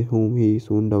Sharon, with whom he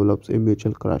soon develops a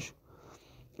mutual crush.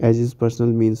 As his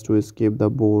personal means to escape the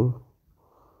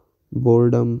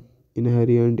boredom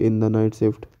inherent in the night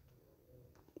shift,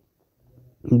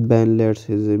 Ben lets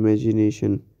his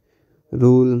imagination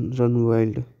run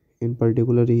wild. In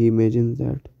particular, he imagines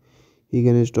that he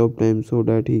can stop time so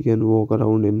that he can walk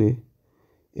around in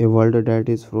a world that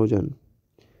is frozen.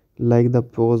 Like the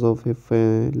pose of a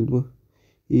film,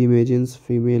 he imagines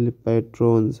female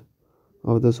patrons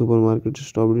of the supermarket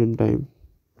stopped in time.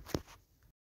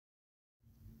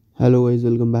 Hello guys,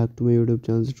 welcome back to my YouTube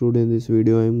channel. Today in this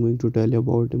video I am going to tell you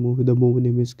about a movie. The movie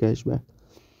name is Cashback.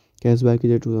 Cashback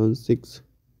is a 2006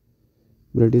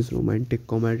 British romantic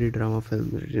comedy drama film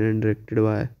written and directed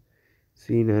by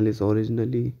Sean Ellis,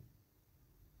 originally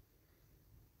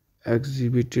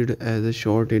exhibited as a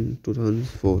short in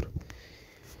 2004.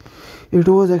 It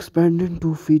was expanded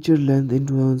to feature length in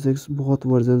 2006. Both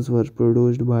versions were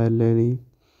produced by Lenny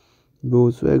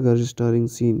Boswagger, starring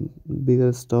Sean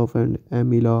Biggerstaff and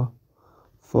Emilia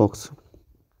Fox.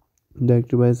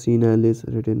 Directed by Sean Ellis,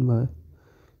 written by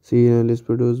Sean Ellis,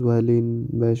 produced by Lynn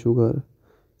by Sugar.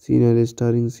 Sean Ellis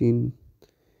starring Sean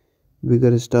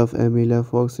Biggerstaff, Emilia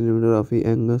Fox, cinematography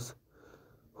Angus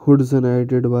Hudson,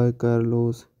 edited by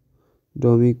Carlos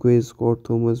Dominguez, Scott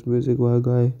Thomas, music by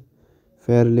Guy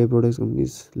Fairley, production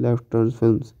companies Left Turn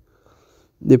Films.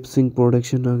 Lip Sync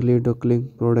Production, Ugly Duckling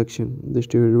Production,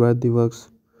 distributed by The Works.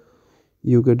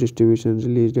 UK distribution,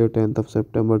 release date 10th of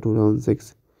September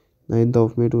 2006, 9th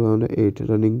of May 2008,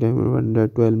 running time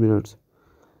 112 minutes.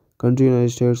 Country United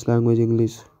States, language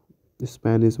English,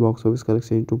 Spanish, box office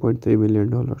collection $2.3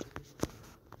 million.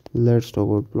 Let's talk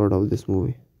about plot of this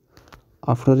movie.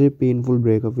 After a painful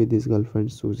breakup with his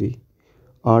girlfriend Susie,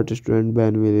 art student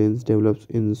Ben Williams develops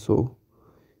in so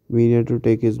mania to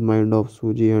take his mind off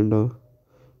Susie and to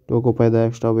occupy the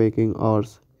extra waking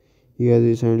hours. He has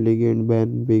recently gained.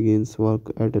 Ben begins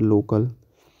work at a local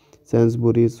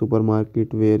Sainsbury's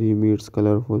supermarket where he meets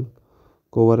colorful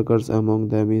co-workers. Among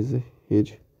them is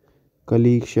his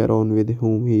colleague Sharon, with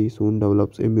whom he soon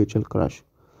develops a mutual crush.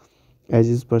 As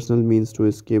his personal means to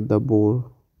escape the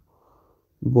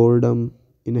boredom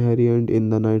inherent in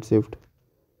the night shift,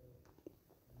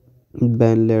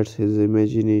 Ben lets his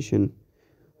imagination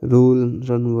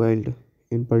run wild.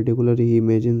 In particular, he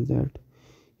imagines that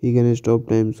he can stop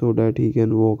time so that he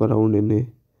can walk around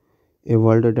in a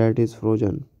world that is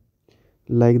frozen.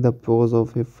 Like the pose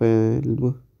of a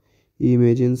film, he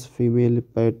imagines female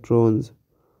patrons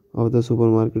of the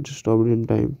supermarket stopped in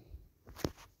time.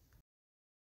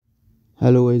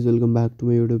 Hello guys, welcome back to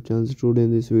my YouTube channel. Today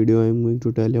in this video I am going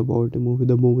to tell you about a movie.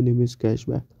 The movie name is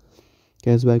Cashback.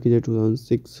 Cashback is a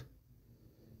 2006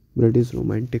 British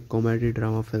romantic comedy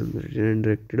drama film written and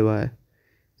directed by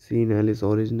Sean Ellis,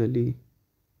 originally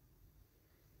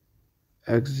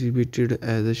exhibited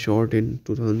as a short in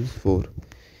 2004.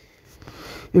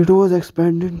 It was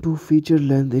expanded to feature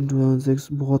length in 2006.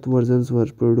 Both versions were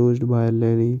produced by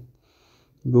Lenny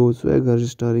Swagger,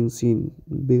 starring Sean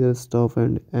Biggerstaff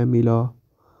and Emilia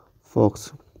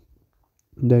Fox.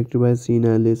 Directed by Sean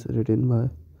Ellis, written by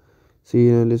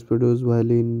Sean Ellis, produced by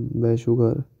Lynn by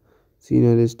Sugar. Sean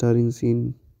Ellis starring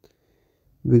Sean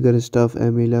Biggerstaff,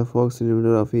 Emilia Fox,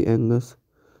 cinematography Angus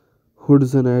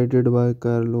Hudson, edited by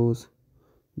Carlos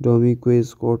Dominguez,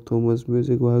 Scott Thomas,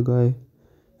 music by Guy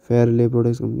Fairley,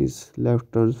 production companies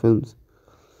Left Turn Films.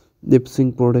 Lip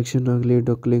Sync Production, Ugly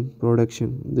Duckling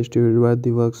Production, distributed by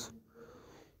The Works.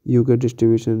 UK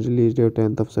distribution, release date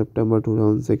 10th of September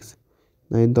 2006,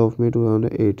 9th of May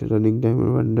 2008, running time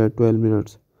 112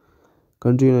 minutes.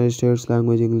 Country United States,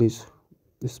 language English,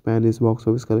 Spanish, box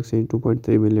office collection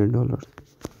 $2.3 million.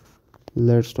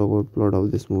 Let's talk about plot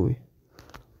of this movie.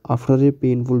 After a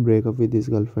painful breakup with his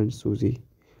girlfriend Susie,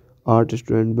 art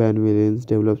student Ben Williams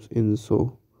develops in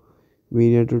so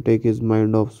mania to take his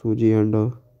mind off Susie and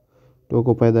to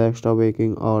occupy the extra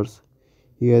waking hours.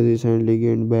 He has recently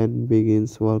gained. Ben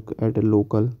begins work at a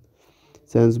local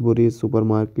Sainsbury's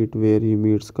supermarket where he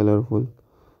meets colorful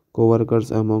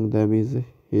co-workers. Among them is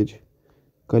his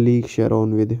colleague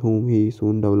Sharon, with whom he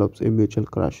soon develops a mutual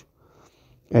crush.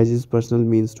 As his personal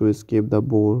means to escape the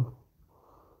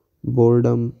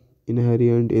boredom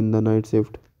inherent in the night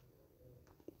shift,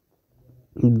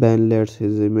 Ben lets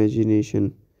his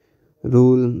imagination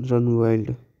run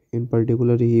wild. In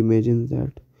particular, he imagines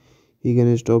that he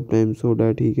can stop time so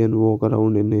that he can walk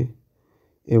around in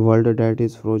a world that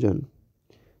is frozen.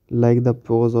 Like the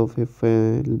pose of a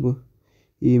film,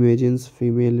 he imagines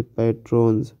female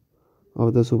patrons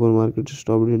of the supermarket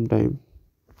stopped in time.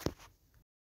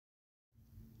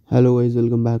 Hello guys,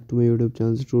 welcome back to my YouTube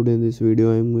channel. Today in this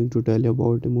video I am going to tell you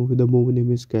about a movie. The movie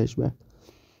name is Cashback.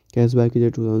 Cashback is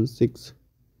a 2006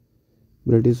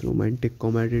 British romantic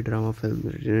comedy drama film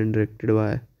written and directed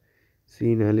by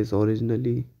Sean Ellis,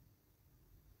 originally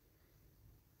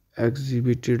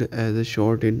exhibited as a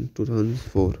short in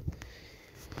 2004.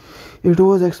 It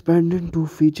was expanded to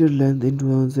feature length in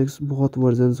 2006. Both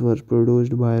versions were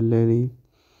produced by Lenny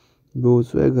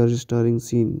Swagger, starring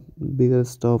Sean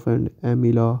Biggerstaff and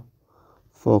Emilia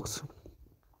Fox.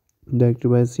 Directed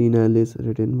by Sean Ellis,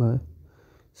 written by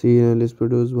Sean Ellis,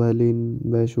 produced by Lynn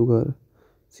by Sugar.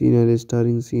 Sean Ellis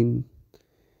starring Sean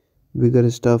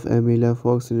Biggerstaff, Emilia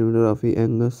Fox, cinematography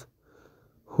Angus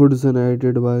Hudson,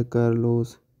 edited by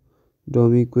Carlos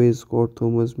Dominguez, Scott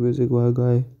Thomas, music by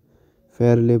Guy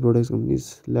Fairley, production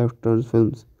companies Left Turn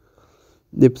Films.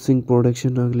 Lip Sync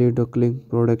Production, Ugly Duckling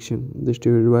Production,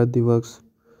 distributed by The Works.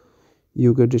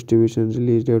 UK distribution,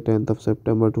 release date 10th of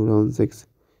September 2006,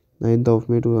 9th of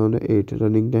May 2008,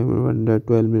 running time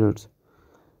 112 minutes.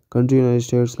 Country United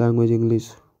States, language English,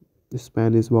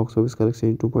 Spanish, box office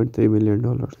collection $2.3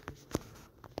 million.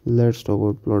 Let's talk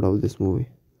about plot of this movie.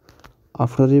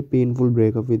 After a painful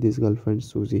breakup with his girlfriend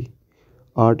Susie,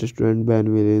 art student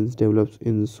Ben Williams develops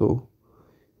in so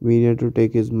we need to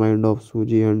take his mind off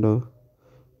Susie and to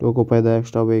occupy the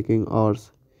extra waking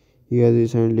hours. He has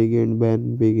recently gained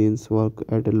Ben begins work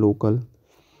at a local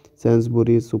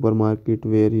Sainsbury's supermarket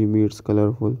where he meets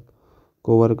colorful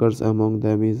co-workers. Among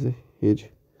them is his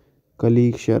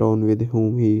colleague Sharon, with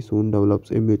whom he soon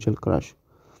develops a mutual crush.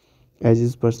 As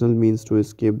his personal means to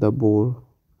escape the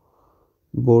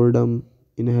boredom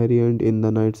inherent in the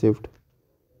night shift,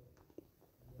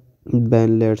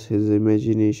 Ben lets his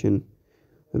imagination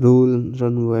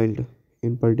run wild.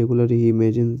 In particular, he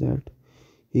imagines that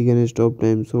he can stop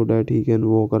time so that he can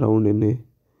walk around in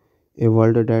a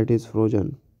world that is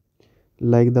frozen.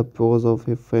 Like the pose of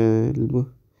a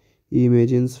film, he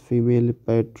imagines female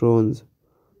patrons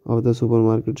of the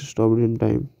supermarket stopped in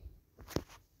time.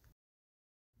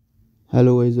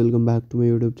 Hello guys, welcome back to my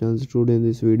YouTube channel. Today in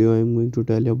this video I am going to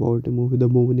tell you about a movie. The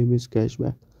movie name is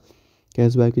Cashback.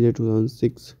 Cashback is a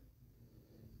 2006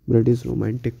 British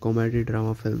romantic comedy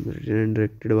drama film written and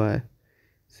directed by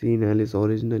Sean Ellis,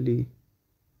 originally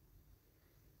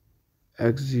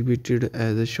exhibited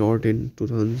as a short in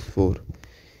 2004.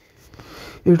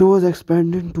 It was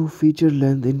expanded to feature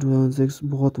length in 2006.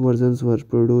 Both versions were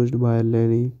produced by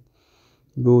Lenny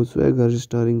Boswagger,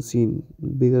 starring Sean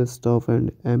Biggerstaff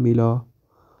and Emilia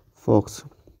Fox.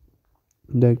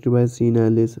 Directed by Sean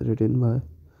Ellis, written by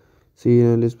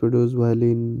Sean Ellis, produced by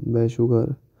Lynn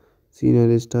Sugar. Sean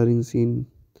Ellis, starring Sean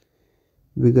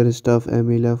Biggerstaff,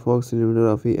 Emilia Fox,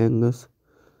 cinematography Angus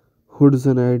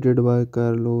Hudson, edited by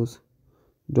Carlos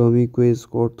Dominguez,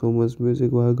 Scott Thomas,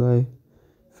 music by Guy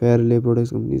Fairley,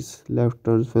 production companies Left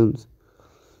Turn Films,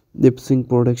 Lip Sync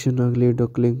Production, Ugly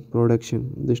Duckling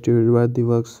Production, distributed by The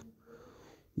Works,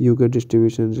 UK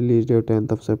distribution, release date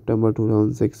 10th of September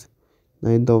 2006,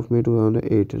 9th of May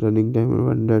 2008, running time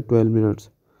 112 minutes,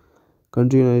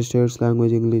 country United States,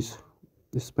 language English,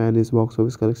 Spanish, box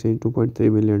office collection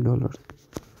 $2.3 million.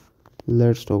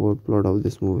 Let's talk about plot of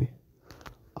this movie.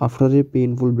 After a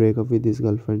painful breakup with his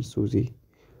girlfriend Susie,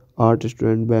 art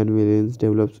student Ben Williams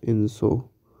develops in so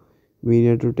we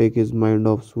need to take his mind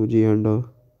off Susie and to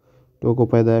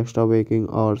occupy the extra waking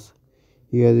hours.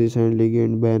 He has recently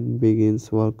gained Ben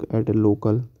begins work at a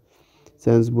local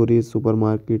Sainsbury's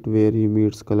supermarket where he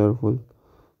meets colorful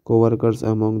co-workers.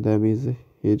 Among them is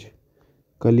his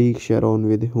colleague Sharon,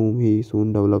 with whom he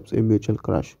soon develops a mutual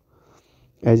crush.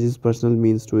 As his personal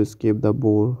means to escape the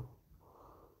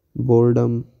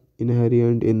boredom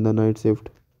inherent in the night shift,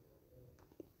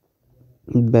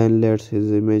 Ben lets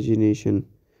his imagination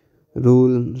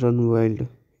run wild.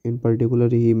 In particular,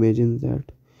 he imagines that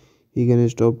he can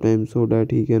stop time so that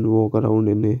he can walk around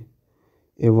in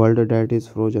a world that is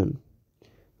frozen.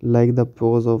 Like the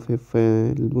pose of a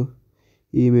film,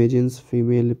 he imagines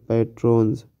female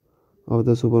patrons of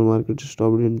the supermarket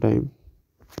stopped in time.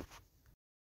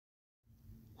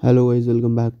 Hello guys,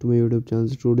 welcome back to my YouTube channel.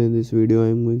 Today in this video I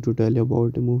am going to tell you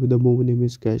about a movie. The movie name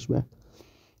is Cashback.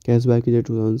 Cashback is a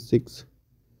 2006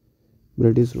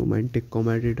 British romantic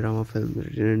comedy drama film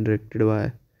written and directed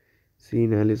by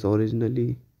Sean Ellis,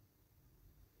 originally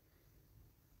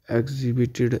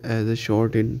exhibited as a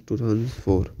short in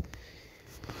 2004.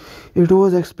 It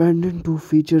was expanded to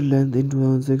feature length in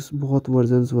 2006. Both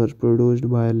versions were produced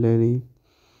by Lenny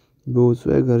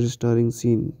Boswagger, starring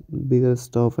Sean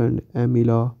Biggerstaff and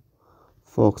Emilia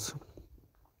Fox.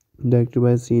 Directed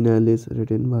by Sean Ellis,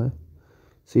 written by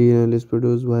Sean Ellis,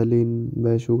 produced by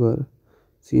Lynn Sugar.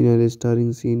 Sean Ellis,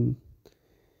 starring Sean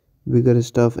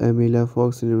Biggerstaff, Emilia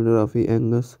Fox, cinematography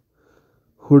Angus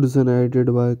Hudson,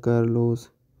 edited by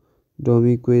Carlos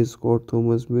Dominguez, Scott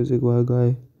Thomas, music by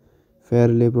Guy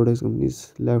Fairley, production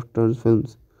companies Left Turn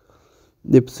Films,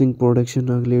 Lip Sync Production,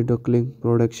 Ugly Duckling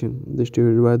Production,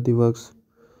 distributed by The Works,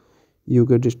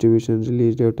 UK distribution,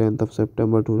 release date 10th of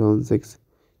September 2006,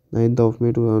 9th of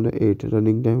May 2008,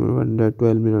 running time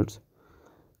 112 minutes,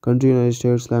 country United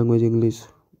States, language English,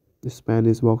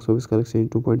 Spanish, box office collection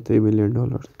 $2.3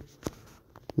 million.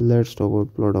 Let's talk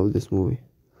about plot of this movie.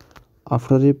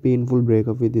 After a painful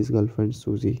breakup with his girlfriend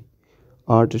Susie,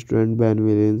 art student Ben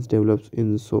Williams develops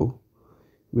in so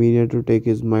we need to take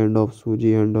his mind off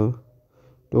Susie and to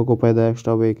occupy the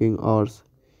extra waking hours.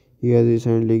 He has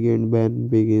recently gained Ben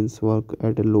begins work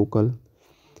at a local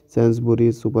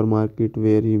Sainsbury's supermarket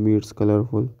where he meets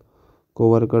colorful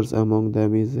co-workers. Among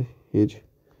them is his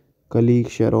colleague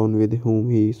Sharon, with whom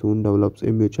he soon develops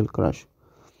a mutual crush.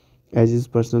 As his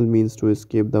personal means to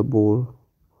escape the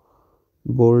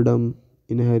boredom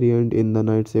inherent in the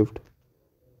night shift,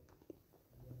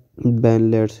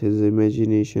 Ben lets his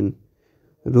imagination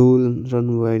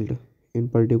run wild. In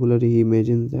particular, he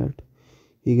imagines that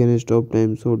he can stop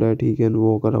time so that he can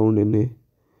walk around in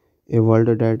a world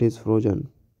that is frozen.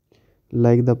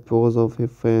 Like the pose of a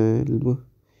film,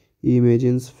 he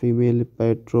imagines female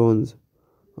patrons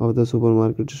of the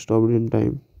supermarket stopped in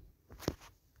time.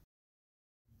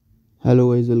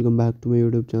 Hello guys, welcome back to my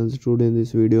YouTube channel. Today in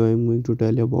this video, I am going to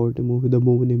tell you about a movie. The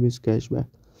movie name is Cashback.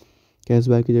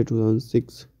 Cashback is a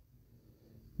 2006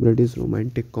 British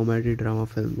romantic comedy drama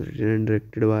film written and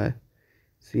directed by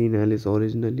Sean Ellis,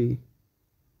 originally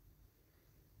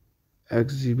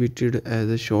exhibited as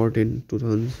a short in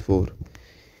 2004.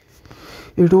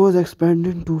 It was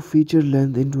expanded to feature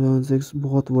length in 2006.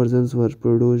 Both versions were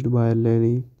produced by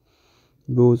Lenny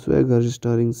Boswagger,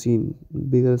 starring Sean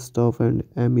Biggerstaff and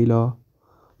Emilia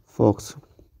Fox.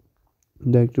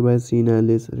 Directed by Sean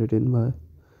Ellis, written by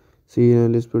Sean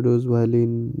Ellis, produced by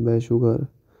Lynn Sugar.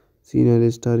 Sean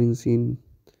Ellis, starring Sean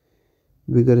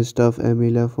Biggerstaff,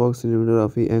 Emilia Fox,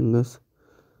 cinematography Angus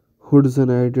Hudson,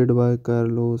 edited by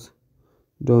Carlos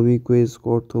Domingue,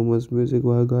 Scott Thomas, music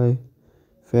by Guy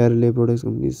Fairley, production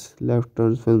companies Left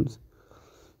Turns Films.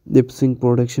 Lip Sync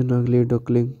Production, Ugly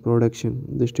Duckling Production,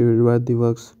 distributed by The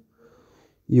Works.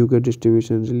 UK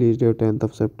distribution, release date 10th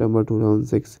of September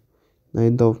 2006,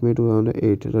 9th of May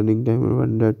 2008, running time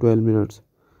 112 minutes.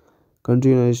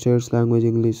 Country United States, language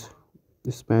English,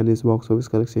 Spanish, box office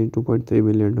collection $2.3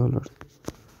 million.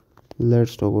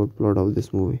 Let's talk about plot of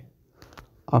this movie.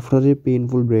 After a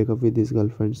painful breakup with his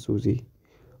girlfriend Susie,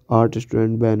 art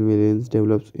student Ben Williams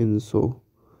develops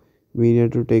insomnia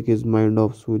to take his mind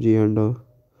off Susie and to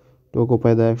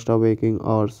occupy the extra waking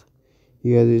hours.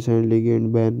 He has recently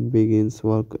gained. Ben begins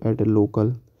work at a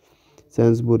local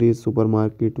Sainsbury's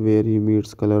supermarket where he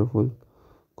meets colorful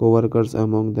co-workers.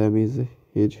 Among them is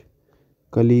his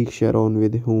colleague Sharon,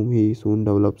 with whom he soon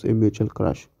develops a mutual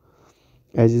crush.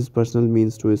 As his personal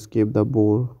means to escape the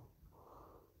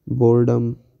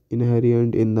boredom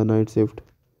inherent in the night shift,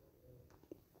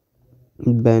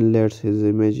 Ben lets his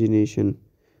imagination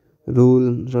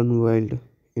run wild.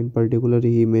 In particular,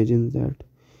 he imagines that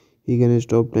he can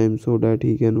stop time so that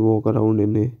he can walk around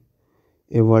in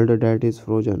a world that is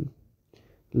frozen.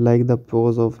 Like the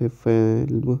pose of a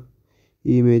film,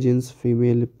 he imagines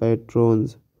female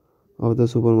patrons of the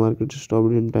supermarket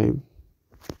stopped in time.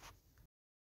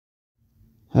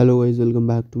 Hello guys, welcome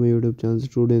back to my YouTube channel.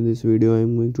 Today in this video, I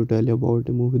am going to tell you about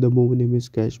a movie. The movie name is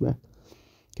Cashback.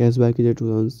 Cashback is a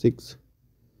 2006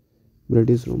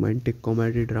 British romantic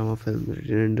comedy drama film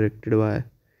written and directed by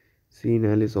Sean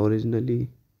Ellis, originally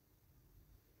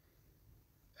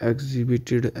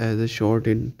exhibited as a short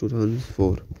in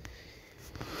 2004.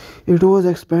 It was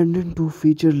expanded to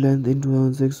feature length in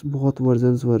 2006. Both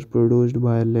versions were produced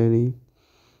by Lenny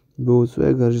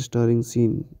Boswagger, starring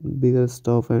Sean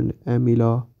Biggerstaff and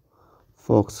Emilia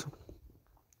Fox.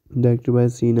 Directed by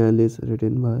Sean Ellis,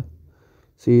 written by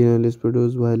Sean Ellis,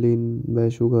 produced by Lynn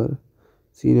Sugar.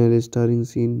 Sean Ellis, starring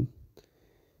Sean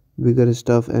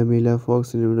Biggerstaff, Emilia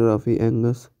Fox, cinematography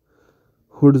Angus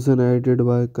Hudson, edited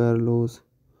by Carlos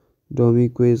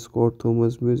Domingue, Scott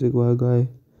Thomas, music by Guy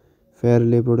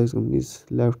Fairley, production companies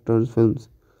Left Turns Films.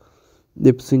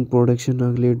 Lip Sync Production,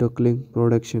 Ugly Duckling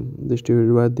Production,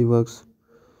 distributed by The Works.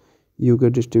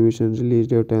 UK distribution, release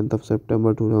date 10th of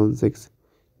September 2006,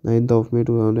 9th of May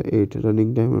 2008,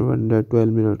 running time 112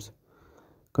 minutes.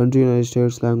 Country United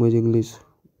States, language English,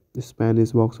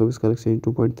 Spanish, box office collection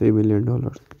 $2.3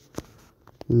 million.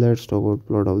 Let's talk about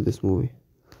plot of this movie.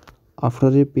 After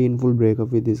a painful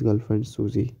breakup with his girlfriend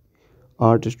Susie,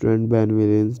 art student Ben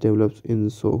Williams develops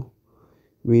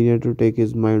insomnia to take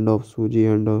his mind off Susie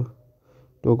and to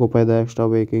occupy the extra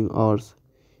waking hours.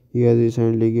 He has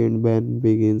recently gained. Ben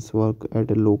begins work at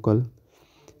a local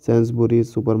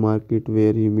Sainsbury's supermarket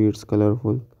where he meets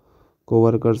colorful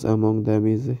co-workers. Among them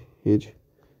is his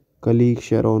colleague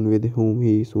Sharon, with whom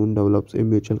he soon develops a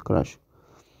mutual crush.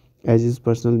 As his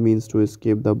personal means to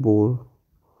escape the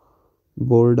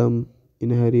boredom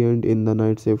inherent in the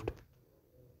night shift,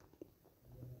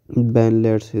 Ben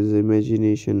lets his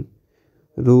imagination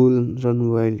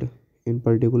run wild. In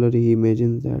particular, he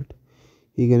imagines that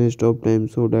he can stop time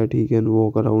so that he can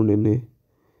walk around in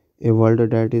a world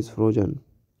that is frozen.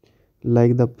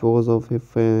 Like the pose of a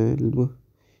film,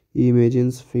 he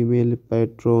imagines female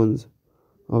patrons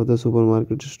of the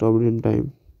supermarket stopped in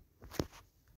time.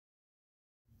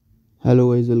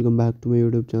 Hello guys, welcome back to my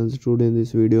YouTube channel. Today in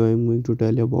this video, I am going to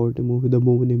tell you about a movie. The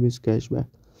movie name is Cashback.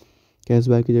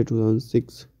 Cashback is a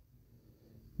 2006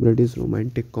 British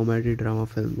romantic comedy drama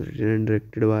film written and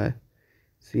directed by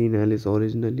Sean Ellis,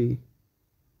 originally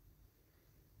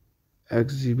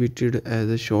exhibited as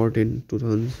a short in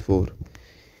 2004.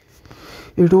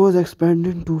 It was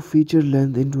expanded to feature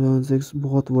length in 2006.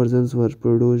 Both versions were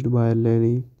produced by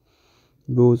Lenny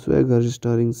Boswagger,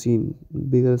 starring Scene,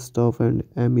 Biggerstaff, and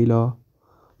Emilia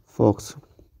Fox.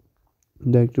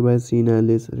 Directed by Sean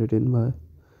Ellis, written by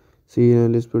Sean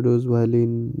Ellis, produced by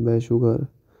Lynn Sugar.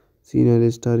 Sean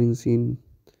Ellis, starring Sean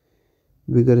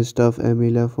Biggerstaff,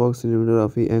 Emilia Fox,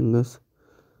 cinematography Angus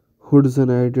Hudson,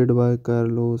 edited by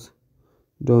Carlos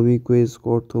Dominguez,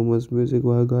 Scott Thomas, music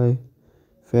by Guy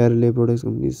Fairley, production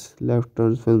companies Left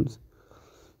Turns Films.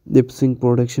 Lip Sync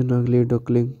Production, Ugly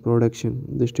Duckling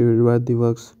Production, distributed by The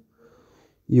Works.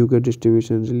 UK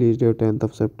distribution, release date 10th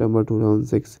of September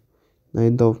 2006,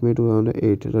 9th of May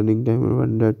 2008, running time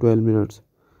 112 minutes.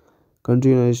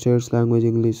 Country United States, language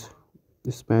English,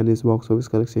 Spanish, box office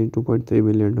collection $2.3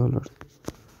 million.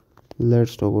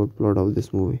 Let's talk about plot of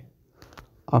this movie.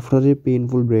 After a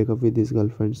painful breakup with his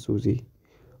girlfriend Susie,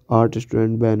 art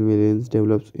student Ben Williams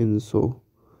develops in so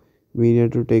we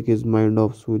need to take his mind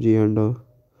off Susie and to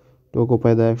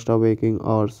occupy the extra waking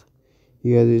hours.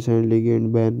 He has recently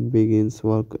gained. Ben begins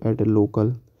work at a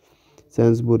local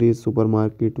Sainsbury's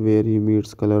supermarket where he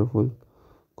meets colorful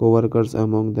co-workers.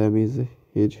 Among them is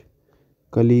his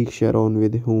colleague Sharon,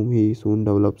 with whom he soon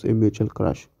develops a mutual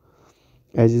crush.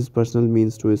 As his personal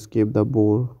means to escape the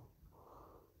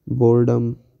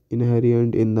boredom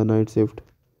inherent in the night shift,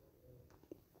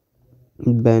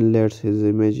 Ben lets his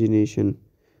imagination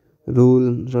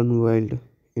run wild.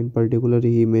 In particular,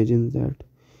 he imagines that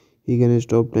he can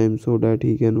stop time so that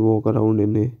he can walk around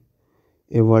in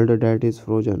a world that is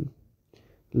frozen.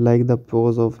 Like the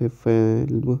pose of a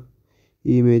film,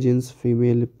 he imagines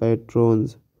female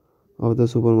patrons of the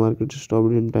supermarket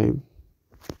stopped in time.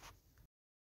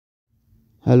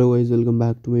 Hello guys, welcome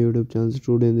back to my YouTube channel.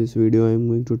 Today in this video I am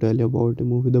going to tell you about a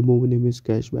movie. The movie name is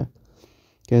Cashback.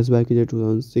 Cashback is a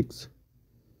 2006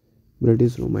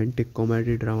 British romantic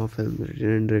comedy drama film written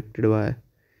and directed by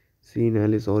Sean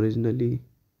Ellis, originally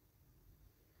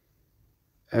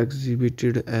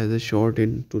exhibited as a short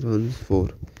in 2004.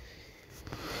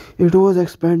 It was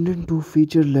expanded to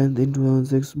feature length in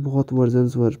 2006. Both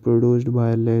versions were produced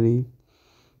by Lenny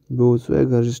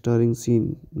Boswagger, starring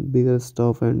Sean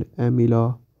Biggerstaff and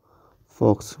Emilia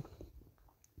Fox.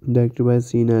 Directed by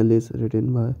Sean Ellis,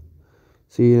 written by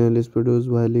Sean Ellis, produced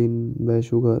by Lynn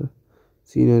Sugar.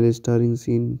 Sean Ellis, starring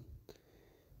Sean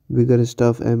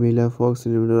Biggerstaff, Emilia Fox,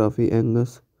 cinematography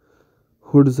Angus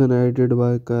Hudson, edited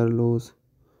by Carlos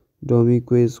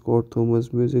Dominguez, Scott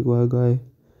Thomas, music by Guy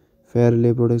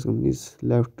Fairley, production companies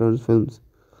Left Turns Films.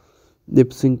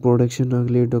 Lip Sync Production,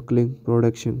 Ugly Duckling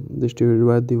Production, distributed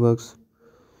by The Works.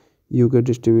 UK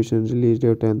distribution, release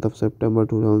date 10th of September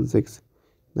 2006,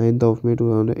 9th of May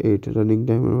 2008, running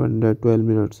time 112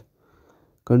 minutes.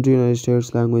 Country United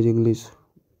States, language English,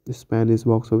 Spanish,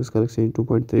 box office collection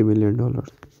 $2.3 million.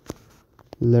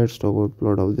 Let's talk about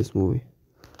plot of this movie.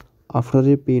 After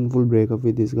a painful breakup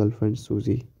with his girlfriend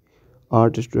Susie,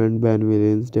 art student Ben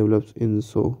Williams develops in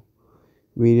so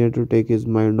we need to take his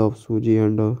mind off Susie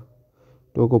and to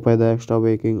occupy the extra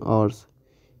waking hours.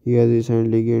 He has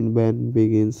recently gained. Ben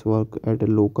begins work at a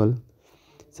local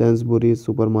Sainsbury's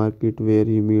supermarket where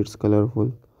he meets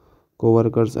colorful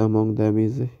co-workers. Among them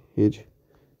is his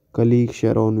colleague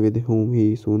Sharon, with whom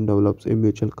he soon develops a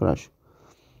mutual crush.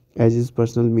 As his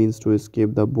personal means to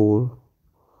escape the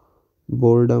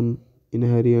boredom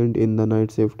inherent in the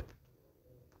night shift,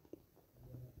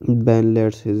 Ben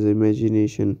lets his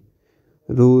imagination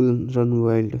run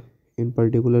wild. In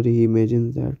particular, he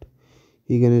imagines that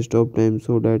he can stop time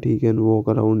so that he can walk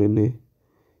around in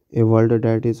a world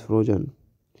that is frozen.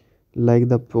 Like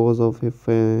the pose of a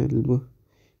film,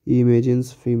 he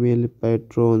imagines female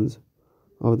patrons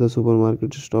of the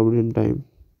supermarket stopped in time.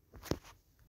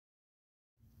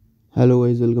 Hello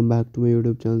guys, welcome back to my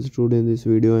YouTube channel. Today in this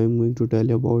video I am going to tell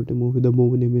you about a movie. The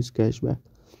movie name is Cashback.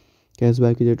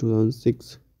 Cashback is a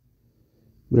 2006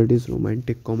 British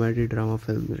romantic comedy drama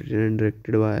film written and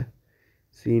directed by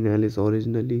Sean Ellis,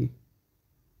 originally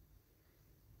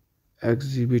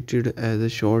exhibited as a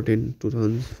short in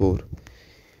 2004.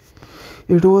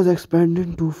 It was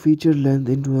expanded to feature length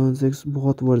in 2006.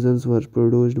 Both versions were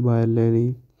produced by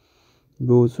Lenny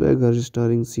Boswagger,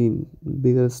 starring Sean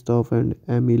Biggerstaff and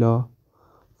Emilia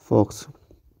Fox.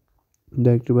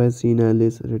 Directed by Sean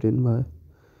Ellis, written by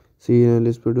Sean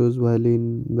Ellis, produced by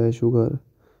Lynn Sugar.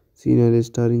 Sean Ellis,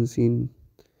 starring Sean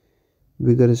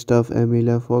Biggerstaff,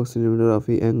 Emilia Fox,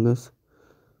 cinematography Angus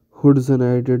Hudson,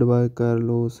 edited by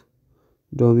Carlos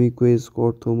Dominguez,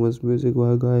 Scott Thomas, music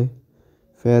by Guy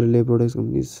Fairley, production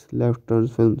companies Left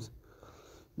Turns Films.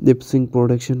 Lip Sync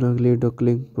Production, Ugly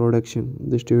Duckling Production,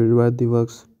 distributed by The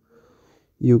Works.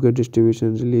 UK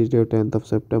distribution, release date 10th of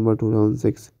September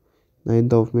 2006,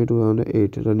 9th of May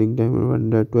 2008. Running time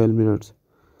 112 minutes.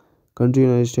 Country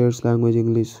United States. Language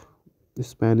English.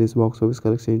 Spanish. Box office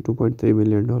collection $2.3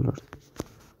 million.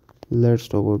 Let's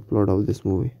talk about plot of this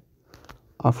movie.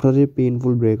 After a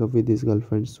painful breakup with his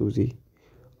girlfriend Susie,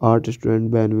 art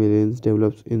student Ben Williams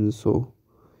develops in so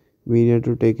mania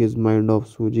to take his mind off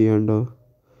Susie and to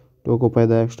occupy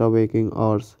the extra waking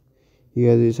hours. He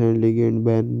has recently gained.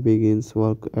 Ben begins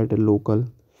work at a local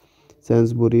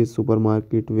Sainsbury's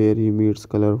supermarket where he meets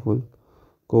colorful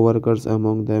co-workers.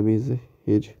 Among them is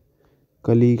his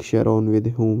colleague Sharon,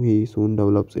 with whom he soon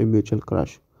develops a mutual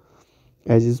crush.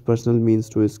 As his personal means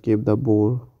to escape the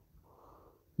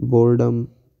boredom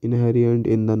inherent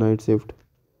in the night shift,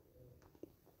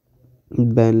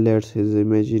 Ben lets his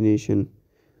imagination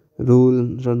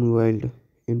run wild.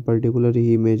 In particular,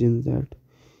 he imagines that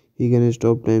he can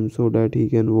stop time so that he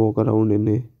can walk around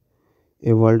in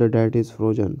a world that is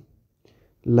frozen.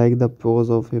 Like the pose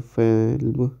of a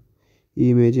film, he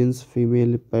imagines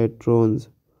female patrons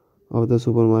of the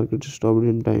supermarket stopped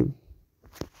in time.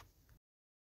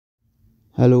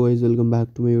 Hello guys, welcome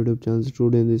back to my YouTube channel.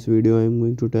 Today in this video I am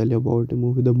going to tell you about a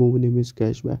movie. The movie name is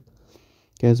Cashback.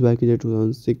 Cashback is a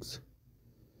 2006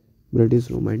 British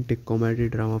romantic comedy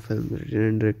drama film written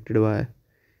and directed by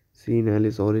Sean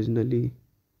Ellis, originally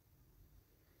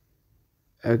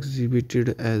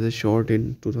exhibited as a short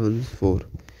in 2004.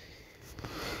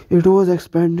 It was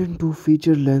expanded to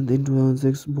feature length in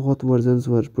 2006. Both versions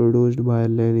were produced by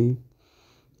Lenny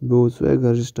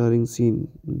Boswagger, starring Sean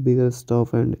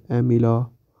Biggerstaff and Emilia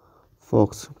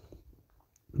Fox.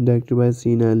 Directed by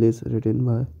Sean Ellis, written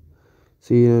by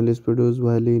Sean Ellis, produced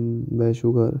by Lynn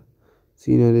Sugar.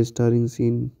 Sean Ellis, starring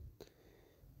Sean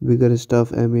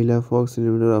Biggerstaff, Emilia Fox,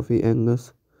 cinematography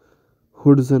Angus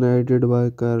Hudson, edited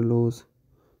by Carlos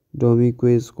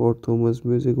Dominguez, Scott Thomas,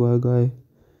 music by Guy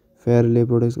Fairley,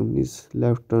 production companies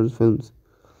Left Turns Films.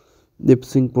 Lip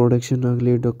Sync Production,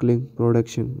 Ugly Duckling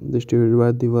Production, distributed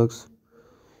by The Works.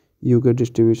 UK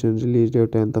distribution, release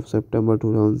date 10th of September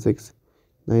 2006,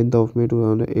 9th of May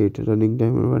 2008. Running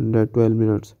time 112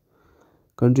 minutes.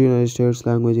 Country United States.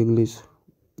 Language English.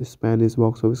 Spanish.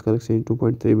 Box office collection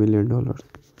 $2.3 million.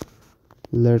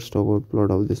 Let's talk about plot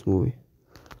of this movie.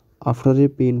 After a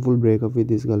painful breakup with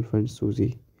his girlfriend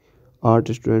Susie, art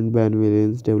student Ben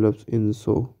Williams develops in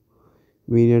so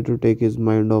mania to take his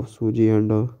mind off Susie and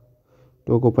to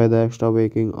occupy the extra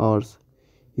waking hours.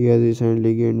 He has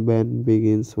recently gained. Ben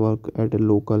begins work at a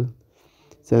local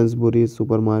Sainsbury's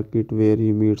supermarket where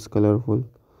he meets colorful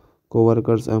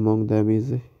co-workers. Among them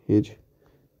is his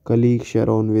colleague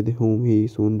Sharon, with whom he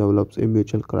soon develops a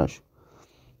mutual crush.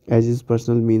 As his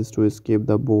personal means to escape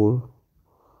the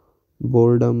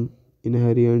boredom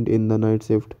inherent in the night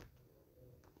shift,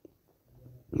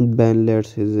 Ben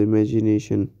lets his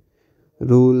imagination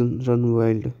run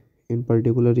wild. In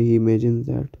particular, he imagines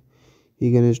that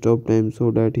he can stop time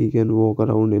so that he can walk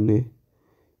around in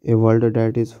a world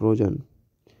that is frozen.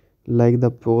 Like the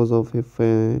pose of a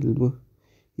film,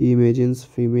 he imagines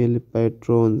female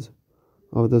patrons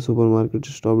of the supermarket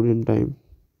stopped in time.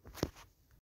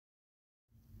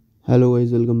 Hello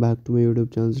guys, welcome back to my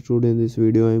YouTube channel. Today in this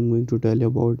video I am going to tell you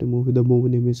about a movie. The movie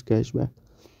name is Cashback.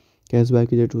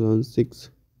 Cashback is a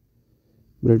 2006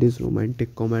 British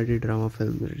romantic comedy drama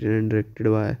film written and directed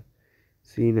by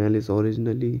Sean Ellis,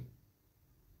 originally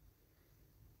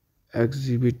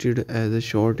exhibited as a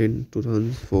short in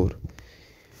 2004.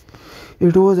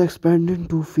 It was expanded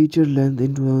to feature length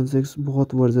in 2006.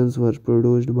 Both versions were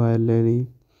produced by Lenny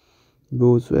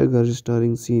Boswagger,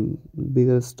 starring Sean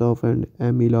Biggerstaff and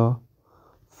Emilia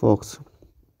Fox.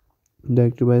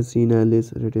 Directed by Sean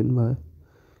Ellis, written by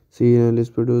Sean Ellis,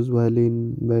 produced by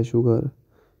Lynn Sugar.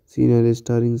 Sean Ellis,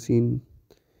 starring Sean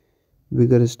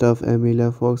Biggerstaff,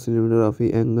 Emilia Fox,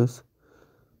 cinematography Angus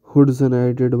Hudson,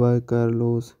 edited by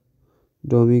Carlos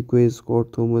Dominguez,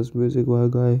 Scott Thomas, music by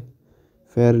Guy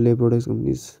Fairley, production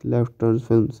companies Left Turns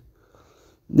Films.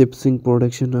 Lip Sync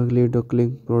Production, Ugly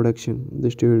Duckling Production,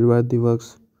 distributed by The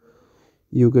Works.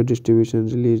 UK distribution,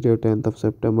 release date 10th of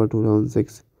September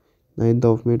 2006, 9th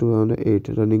of May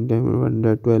 2008. Running time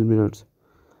 112 minutes.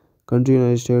 Country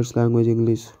United States. Language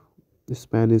English.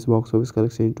 Spanish. Box office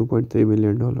collection $2.3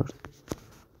 million.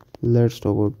 Let's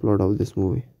talk about plot of this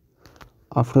movie.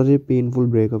 After a painful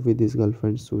breakup with his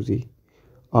girlfriend Susie,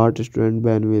 art student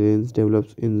Ben Williams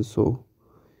develops in so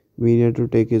mania to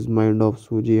take his mind off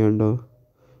Susie and to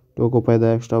occupy the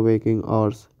extra waking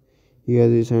hours. He has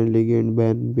recently gained.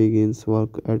 Ben begins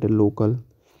work at a local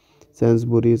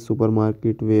Sainsbury's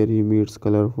supermarket where he meets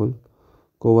colorful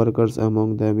co-workers.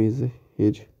 Among them is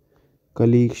his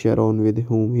colleague Sharon, with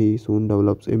whom he soon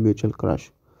develops a mutual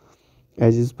crush.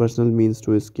 As his personal means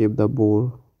to escape the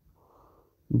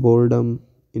Boredom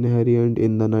inherent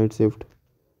in the night shift.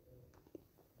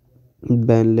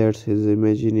 Ben lets his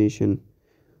imagination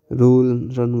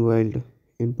run wild.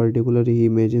 In particular, he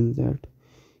imagines that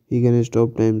he can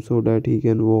stop time so that he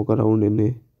can walk around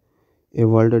in a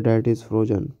world that is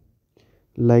frozen.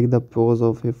 Like the pose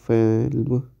of a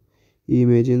film, he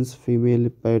imagines female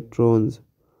patrons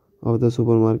of the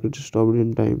supermarket stopped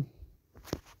in time.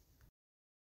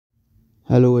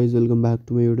 Hello guys, welcome back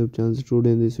to my YouTube channel. Today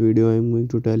in this video I am going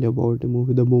to tell you about a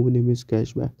movie. The movie name is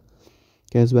Cashback.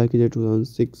 Cashback is a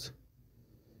 2006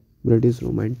 British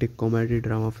romantic comedy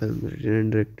drama film written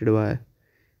and directed by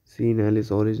Sean Ellis,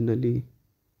 originally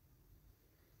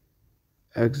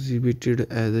exhibited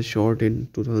as a short in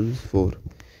 2004.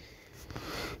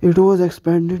 It was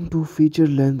expanded to feature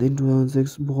length in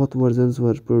 2006. Both versions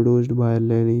were produced by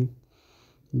Lenny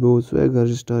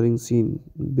Boswagger, starring Sean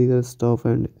Biggerstaff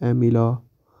and Emilia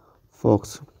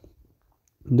Fox.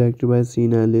 Directed by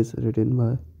Sean Ellis, written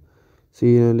by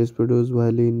Sean Ellis, produced by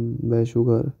Lynn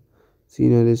Sugar.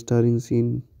 Sean Ellis, starring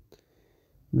Sean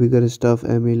Biggerstaff,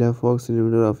 Emilia Fox,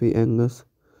 cinematography Angus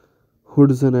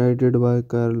Hudson, edited by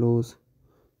Carlos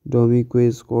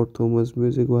Dominguez, Scott Thomas,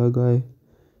 music by Guy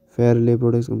Fairley,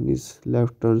 production companies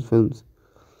Left Turns Films.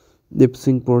 Lip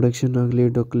Sync Production,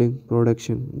 Ugly Duckling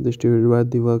Production, distributed by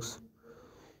The Works.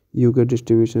 UK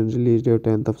distribution, release date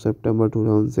 10th of September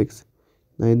 2006,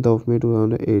 9th of May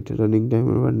 2008, running time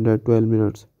 112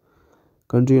 minutes.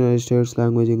 Country United States,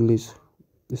 language English,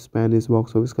 Spanish,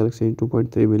 box office collection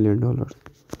 $2.3 million.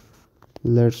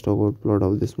 Let's talk about plot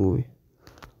of this movie.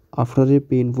 After a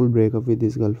painful breakup with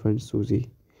his girlfriend Susie,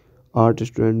 art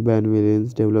student Ben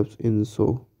Williams develops in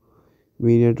so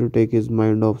mania to take his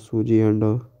mind off Susie and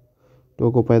to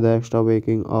occupy the extra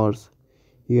waking hours.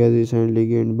 He has recently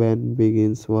gained. Ben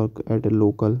begins work at a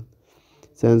local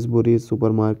Sainsbury's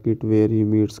supermarket where he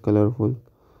meets colorful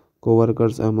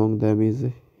co-workers. Among them is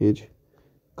his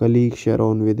colleague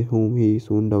Sharon, with whom he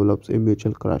soon develops a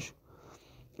mutual crush.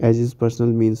 As his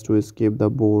personal means to escape the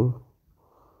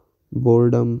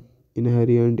boredom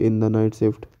inherent in the night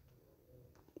shift,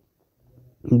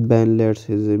 Ben lets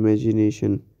his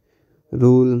imagination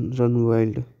run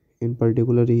wild. In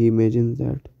particular, he imagines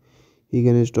that he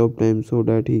can stop time so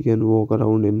that he can walk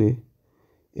around in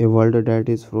a world that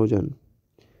is frozen.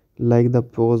 Like the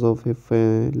pose of a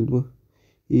film,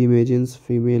 he imagines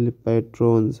female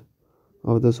patrons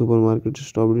of the supermarket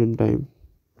stopped in time.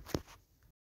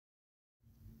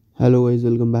 Hello guys,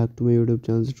 welcome back to my YouTube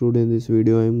channel. Today in this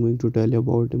video I am going to tell you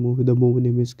about a movie. The movie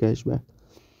name is Cashback.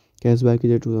 Cashback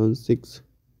is a 2006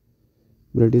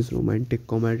 British romantic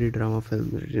comedy drama film,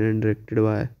 written and directed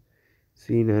by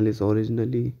Sean Ellis,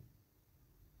 originally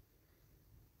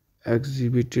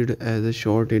exhibited as a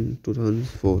short in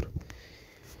 2004.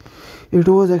 It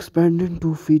was expanded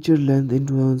to feature length in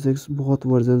 2006. Both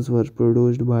versions were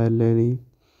produced by Lenny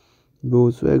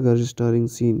Boswagger, starring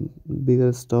Sean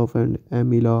Biggerstaff and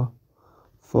Emilia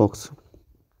Fox.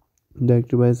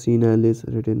 Directed by Sean Ellis,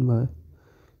 written by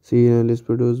Sean Ellis,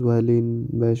 produced by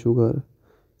Lynn Sugar.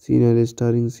 Sean Ellis,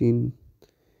 starring Sean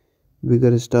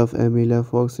Biggerstaff, Emilia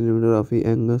Fox, cinematography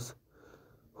Angus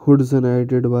Hudson,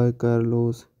 edited by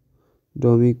Carlos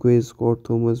Dominguez, Scott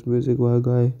Thomas, music by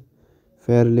Guy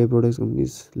Fairley, production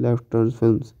companies Left Turns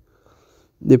Films.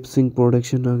 Lip Sync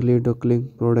Production, Ugly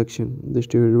Duckling Production,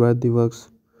 distributed by The Works.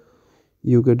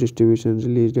 UK distribution,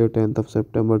 release date 10th of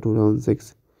September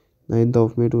 2006, 9th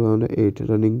of May 2008,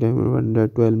 running time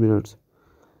 112 minutes.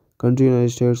 Country United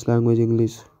States, language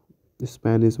English,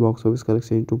 Spanish, box office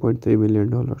collection $2.3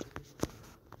 million.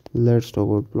 Let's talk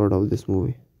about plot of this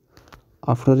movie.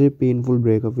 After a painful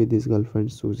breakup with his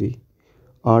girlfriend Susie,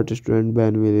 art student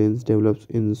Ben Williams develops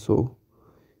in so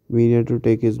mania to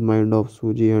take his mind off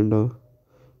Susie and to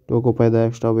occupy the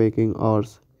extra waking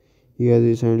hours. He has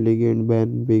recently gained.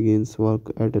 Ben begins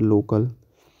work at a local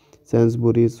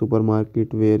Sainsbury's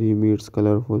supermarket where he meets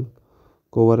colorful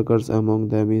co-workers. Among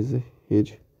them is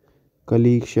his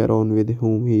colleague Sharon, with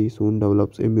whom he soon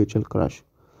develops a mutual crush.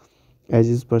 As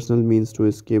his personal means to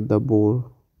escape the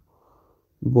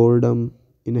boredom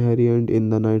inherent in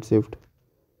the night shift,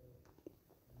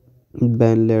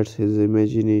 Ben lets his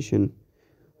imagination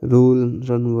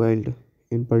run wild.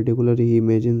 In particular, he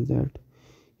imagines that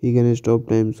he can stop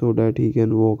time so that he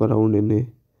can walk around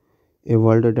in a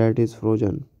world that is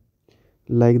frozen.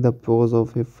 Like the pose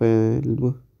of a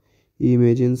film, he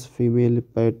imagines female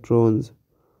patrons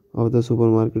of the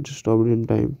supermarket stopped in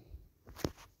time.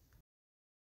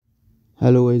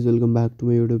 Hello guys, welcome back to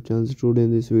my YouTube channel. Today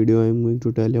in this video I am going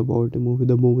to tell you about a movie.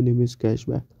 The movie name is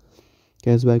Cashback.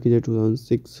 Cashback is a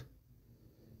 2006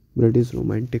 British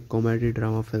romantic comedy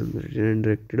drama film, written and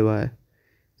directed by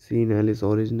Sean Ellis,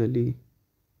 originally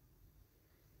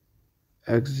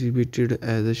exhibited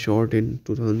as a short in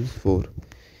 2004.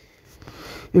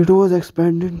 It was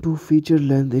expanded to feature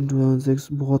length in 2006.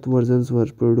 Both versions were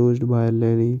produced by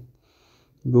Lenny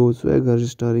Boswagger,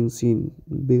 starring Sean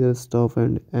Biggerstaff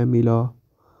and Emilia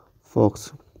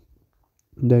Fox.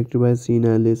 Directed by Sean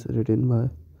Ellis, written by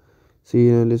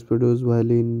Sean Ellis, produced by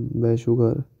Lynn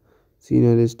Sugar. Sean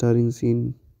Ellis, starring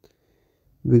Sean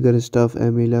Biggerstaff,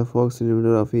 Emilia Fox,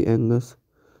 cinematography Angus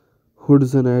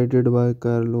Hudson, edited by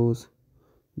Carlos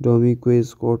Dominguez,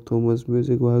 Scott Thomas,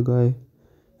 music by Guy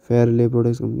Fairley,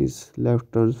 production companies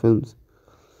Left Turn Films.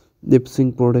 Lip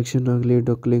Sync Production, Ugly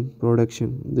Duckling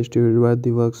Production, distributed by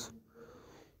The Works.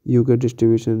 UK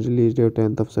distribution, release date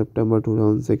 10th of September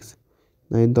 2006,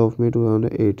 9th of May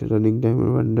 2008, running time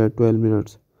 112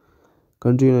 minutes.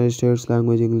 Country United States,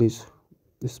 language English,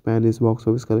 Spanish, box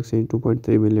office collection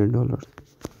 $2.3 million.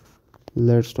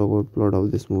 Let's talk about plot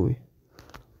of this movie.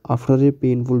 After a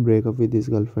painful breakup with his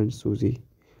girlfriend Susie,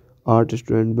 art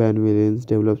student Ben Williams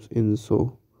develops in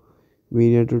so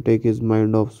mania to take his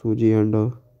mind off Susie and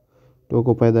to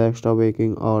occupy the extra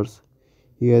waking hours.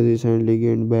 He has recently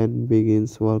gained. Ben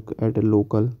begins work at a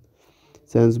local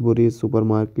Sainsbury's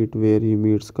supermarket where he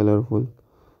meets colorful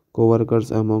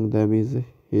co-workers. Among them is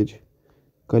his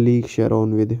colleague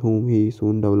Sharon, with whom he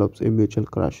soon develops a mutual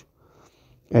crush.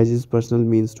 As his personal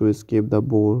means to escape the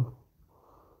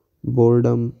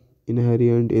boredom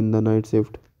inherent in the night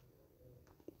shift,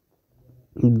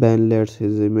 Ben lets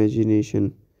his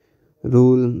imagination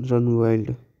run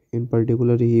wild. In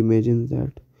particular, he imagines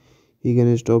that he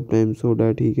can stop time so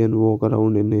that he can walk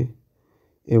around in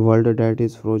a world that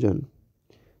is frozen.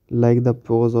 Like the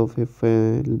pose of a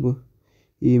film,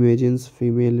 he imagines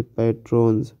female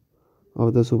patrons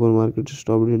of the supermarket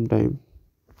stopped in time.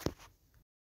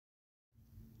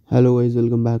 Hello guys,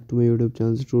 welcome back to my YouTube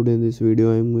channel. Today in this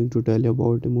video I am going to tell you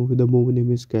about a movie. The movie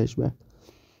name is Cashback.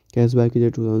 Cashback is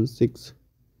a 2006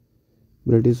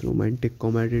 British romantic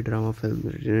comedy drama film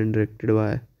written and directed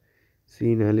by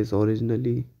Sean Ellis,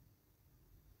 originally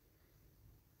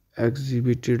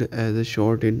exhibited as a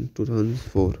short in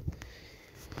 2004.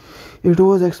 It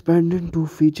was expanded to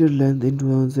feature length in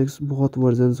 2006. Both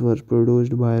versions were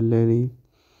produced by Lenny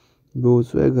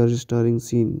Boswagger, starring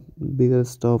Sean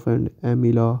Biggerstaff and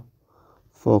Emilia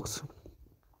Fox.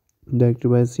 Directed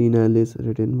by Sean Ellis,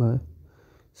 written by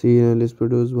Sean Ellis,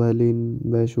 produced by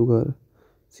Lynn Sugar.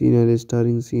 Sean Ellis,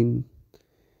 starring Sean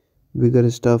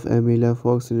Biggerstaff, Emilia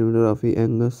Fox, cinematography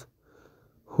Angus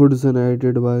Hudson,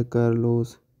 edited by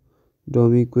Carlos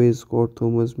Dominguez, Scott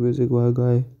Thomas, music by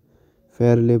Guy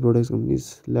Fairley, production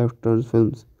companies Left Turn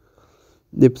Films.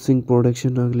 Lip Sync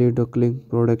Production, Ugly Duckling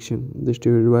Production,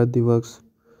 distributed by The Works.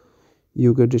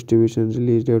 UK distribution,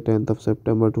 release date 10th of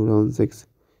September 2006,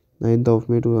 9th of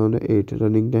May 2008,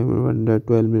 running time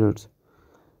 112 minutes.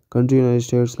 Country United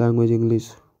States, language English,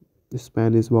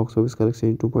 Spanish, box office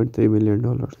collection $2.3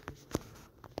 million.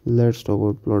 Let's talk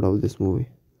about plot of this movie.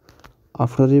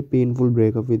 After a painful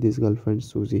breakup with his girlfriend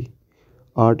Susie,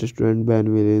 art student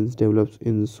Ben Williams develops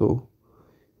in so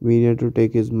mania to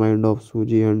take his mind off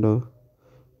Susie and to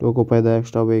occupy the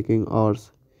extra waking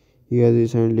hours. He has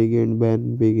recently gained.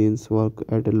 Ben begins work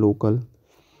at a local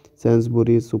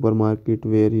Sainsbury's supermarket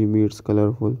where he meets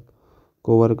colorful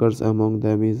co-workers. Among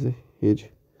them is his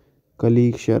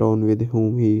colleague Sharon, with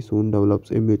whom he soon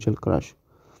develops a mutual crush.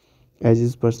 As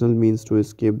his personal means to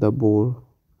escape the boredom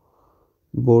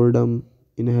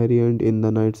UK distribution, release date 10th of September 2006, 9th of May 2008, running time 112 minutes. Country United States, language English, Spanish, box office collection $2.3 million. Let's talk about plot of this movie. After a painful breakup with his girlfriend Susie, art student Ben Williams develops in so mania to take his mind off Susie and to occupy the extra waking hours. He has recently gained. Ben begins work at a local Sainsbury's supermarket where he meets colorful co-workers. Among them is his colleague Sharon, with whom he soon develops a mutual crush. As his personal means to escape the boredom inherent in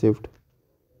the night shift,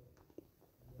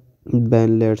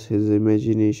 Ben lets his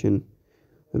imagination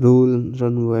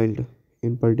run wild.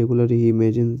 In particular, he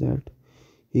imagines that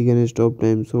he can stop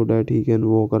time so that he can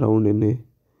walk around in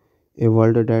a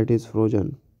world that is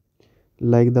frozen.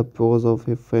 Like the pose of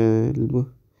a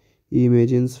film, he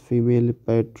imagines female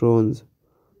patrons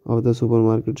of the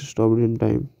supermarket stopped in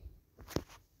time.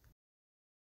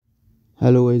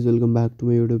 Hello guys, welcome back to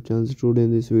my YouTube channel. Today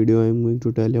in this video I am going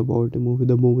to tell you about a movie.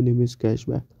 The movie name is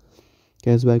Cashback.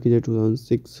 Cashback is a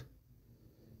 2006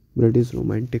 British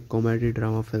romantic comedy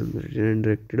drama film written and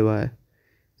directed by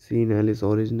Sean Ellis,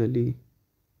 originally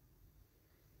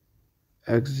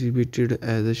exhibited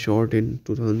as a short in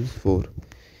 2004.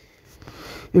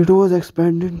 It was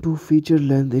expanded to feature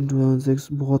length in 2006.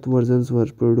 Both versions were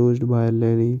produced by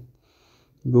Lenny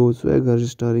Boswagger,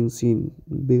 starring Sean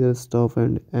Biggerstaff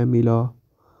and Emilia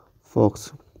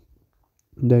Fox.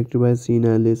 Directed by Sean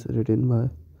Ellis, written by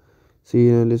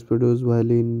Sean Ellis, produced by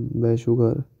Lynn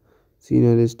Sugar. Sean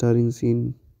Ellis, starring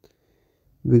Sean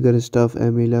Biggerstaff,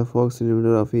 Emilia Fox,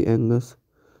 cinematography Angus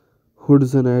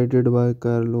Hudson, edited by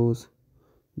Carlos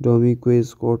Dominguez,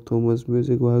 Scott Thomas,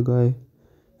 music by Guy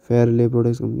Fairley,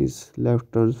 production companies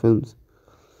Left Turn Films.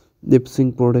 Lip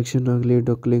Sync Production, Ugly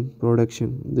Duckling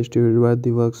Production, distributed by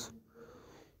The Works.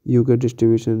 UK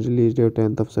distribution, release date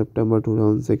 10th of September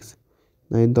 2006,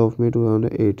 9th of May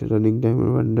 2008, running time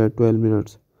 112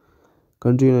 minutes.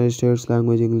 Country United States,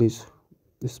 language English,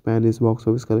 Spanish, box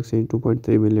office collection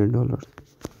 $2.3 million.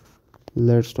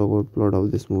 Let's talk about plot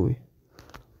of this movie.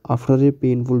 After a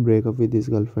painful breakup with his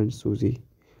girlfriend Susie,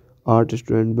 art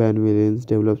student Ben Williams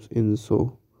develops in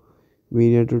so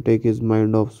mania to take his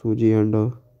mind off Susie and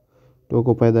to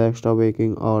occupy the extra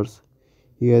waking hours.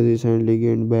 He has recently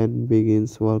gained. Ben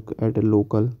begins work at a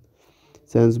local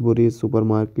Sainsbury's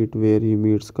supermarket where he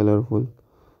meets colorful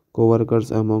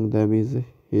co-workers. Among them is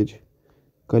his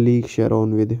colleague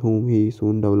Sharon, with whom he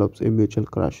soon develops a mutual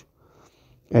crush.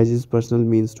 As his personal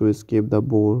means to escape the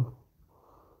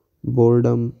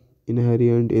boredom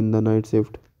inherent in the night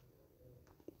shift,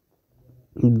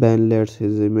 Ben lets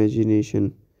his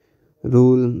imagination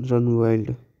run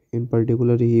wild. In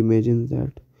particular, he imagines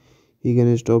that he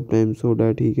can stop time so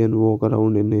that he can walk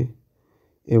around in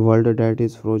a world that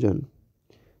is frozen.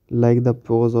 Like the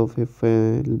pose of a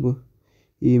film,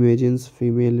 he imagines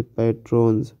female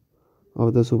patrons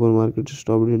of the supermarket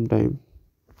stopped in time.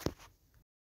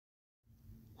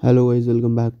 Hello guys,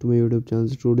 welcome back to my YouTube channel.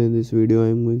 Today in this video I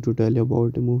am going to tell you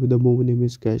about a movie. The movie name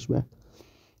is Cashback.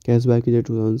 Cashback is a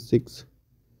 2006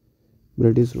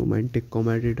 British romantic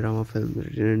comedy drama film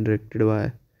written and directed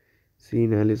by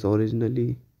Sean Ellis,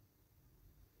 originally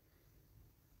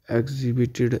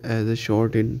exhibited as a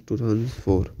short in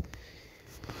 2004.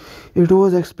 It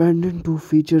was expanded to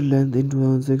feature length in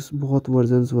 2006. Both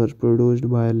versions were produced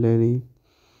by Lenny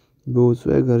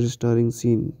Boswagger, starring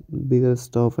Sean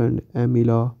Biggerstaff and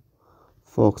Emilia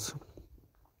Fox.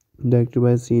 Directed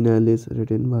by Sean Ellis,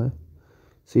 written by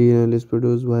Sean Ellis,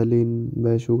 produced by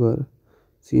Lynn Sugar.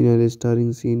 Sean Ellis,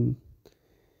 starring Sean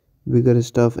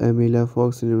Biggerstaff, Emilia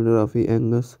Fox, cinematography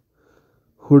Angus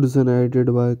Hudson,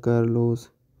 edited by Carlos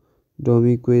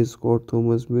Dominguez, Scott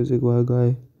Thomas, music by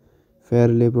Guy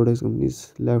Fairley, production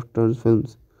companies Left Turn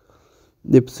Films,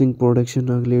 Lip Sync Production,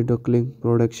 Ugly Duckling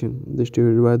Production,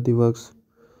 distributed by The Works.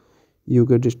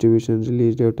 UK distribution,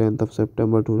 release date 10th of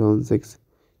September 2006,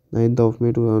 9th of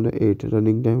May 2008,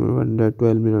 running time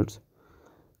 112 minutes.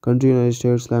 Country United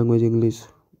States, language English,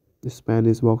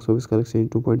 Spanish, box office collection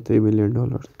 $2.3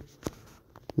 million.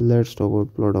 Let's talk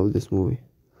about plot of this movie.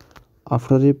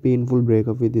 After a painful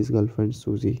breakup with his girlfriend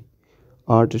Susie,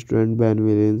 art student Ben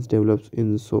Williams develops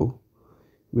in so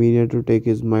mania to take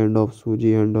his mind off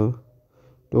Susie and to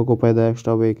occupy the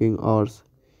extra waking hours.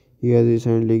 He has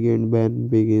recently gained. Ben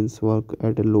begins work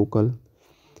at a local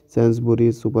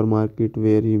Sainsbury's supermarket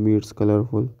where he meets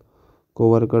colorful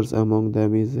co-workers. Among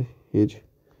them is his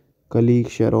colleague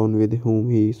Sharon, with whom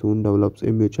he soon develops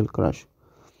a mutual crush.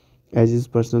 As his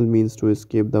personal means to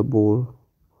escape the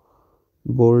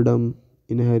boredom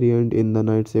inherent in the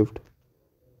night shift,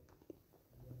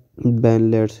 Ben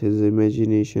lets his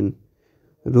imagination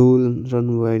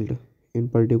run wild. In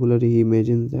particular, he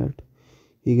imagines that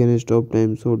he can stop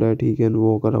time so that he can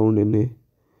walk around in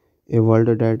a world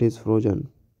that is frozen.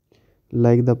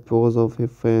 Like the pose of a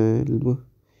film,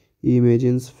 he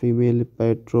imagines female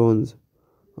patrons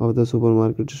of the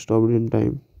supermarket stopped in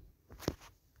time.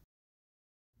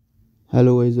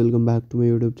 Hello guys, welcome back to my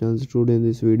YouTube channel. Today in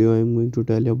this video I am going to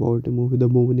tell you about a movie. The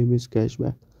movie name is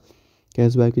Cashback.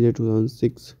 Cashback is a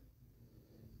 2006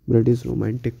 British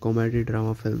romantic comedy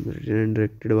drama film written and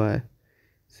directed by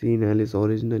Sean Ellis,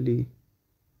 originally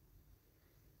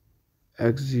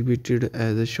exhibited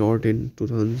as a short in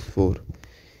 2004.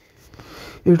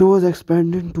 It was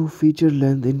expanded to feature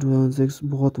length in 2006.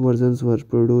 Both versions were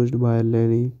produced by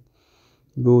Lenny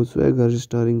Boswagger,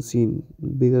 starring Sean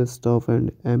Biggerstaff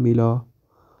and Emilia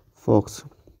Fox.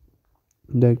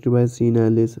 Directed by Sean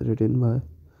Ellis, written by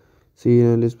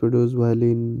Sean Ellis, produced by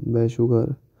Lynn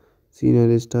Sugar. Sean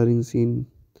Ellis, starring Sean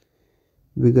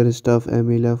Biggerstaff,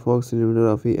 Emilia Fox,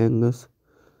 cinematography Angus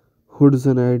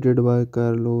Hudson, edited by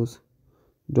Carlos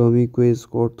Dominguez,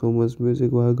 Scott Thomas,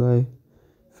 music by Guy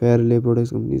Fairley,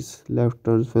 production companies Left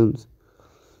Turn Films,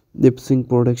 Lip Sync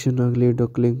Production, Ugly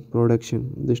Duckling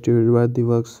Production, distributed by The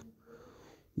Works.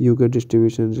 UK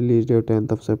distribution, release date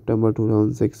 10th of September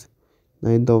 2006,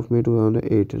 9th of May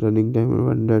 2008, running time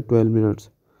 112 minutes.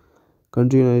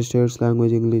 Country United States,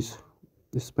 language English,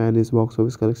 Spanish, box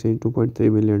office collection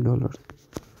 $2.3 million.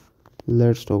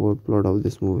 Let's talk about plot of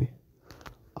this movie.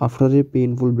 After a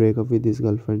painful breakup with his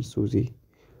girlfriend Susie,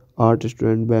 art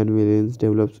student Ben Williams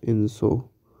develops in so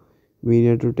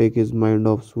mania to take his mind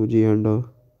off Susie and to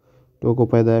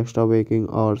occupy the extra waking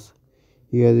hours.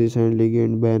 He has recently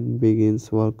gained. Ben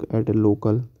begins work at a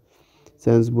local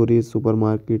Sainsbury's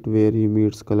supermarket where he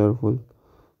meets colorful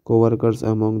co-workers.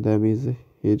 Among them is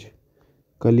his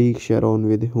colleague Sharon,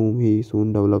 with whom he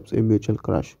soon develops a mutual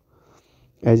crush.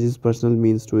 As his personal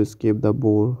means to escape the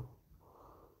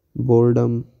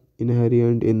boredom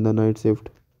inherent in the night shift,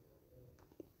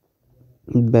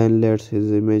 Ben lets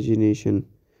his imagination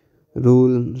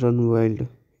run wild.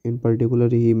 In particular,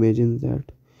 he imagines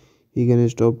that he can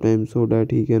stop time so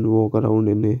that he can walk around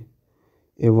in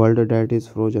a world that is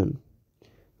frozen.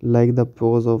 Like the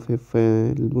pose of a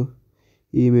film,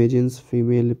 he imagines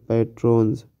female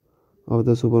patrons of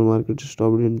the supermarket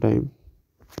stopped in time.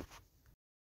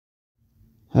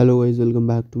 Hello guys, welcome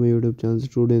back to my YouTube channel.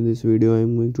 Today in this video I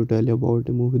am going to tell you about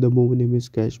a movie. The movie name is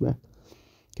Cashback.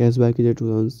 Cashback is a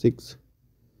 2006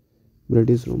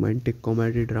 British romantic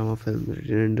comedy drama film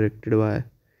written and directed by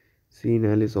Sean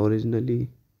Ellis, originally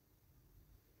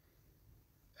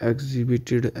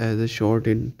exhibited as a short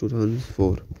in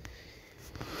 2004.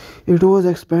 It was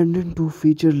expanded to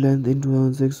feature length in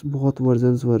 2006. Both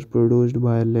versions were produced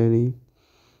by Lenny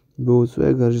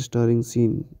Boswagger, starring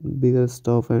Sean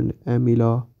Biggerstaff and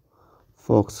Emilia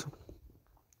Fox.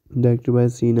 Directed by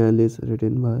Sean Ellis,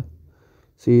 written by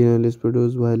Sean Ellis,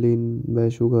 produced by Lynn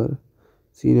Sugar.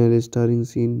 Sean Ellis, starring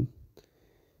Sean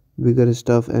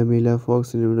Biggerstaff, Emilia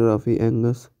Fox, cinematography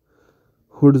Angus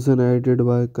Hudson, edited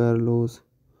by Carlos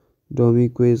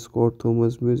Domingue, Scott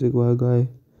Thomas, music by Guy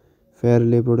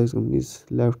Fairley, production companies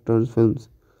Left Turns Films.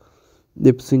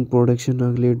 Lip Sync Production,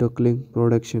 Ugly Duckling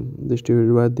Production,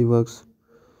 distributed by The Works.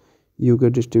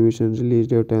 UK distribution, release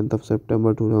date 10th of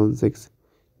September 2006,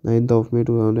 9th of May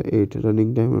 2008,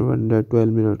 running time 112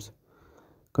 minutes.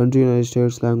 Country United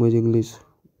States, language English,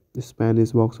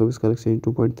 Spanish, box office collection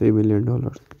 $2.3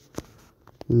 million.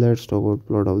 Let's talk about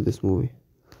plot of this movie.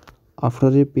 After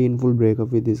a painful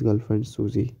breakup with his girlfriend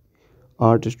Susie,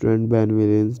 art student Ben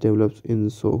Williams develops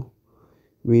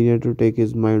insomnia to take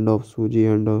his mind off Susie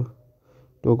and to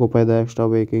occupy the extra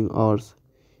waking hours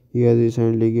he has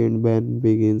recently gained. Ben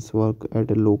begins work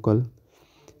at a local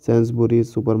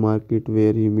Sainsbury's supermarket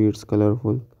where he meets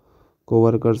colorful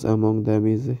co-workers. Among them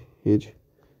is his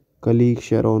colleague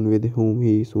Sharon, with whom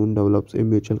he soon develops a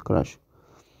mutual crush.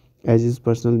 As his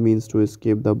personal means to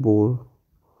escape the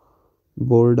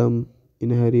boredom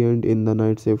inherent in the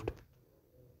night shift,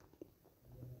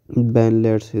 Ben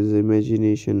lets his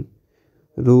imagination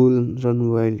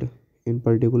run wild. In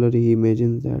particular, he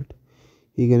imagines that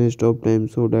he can stop time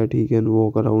so that he can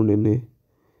walk around in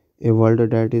a world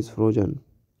that is frozen.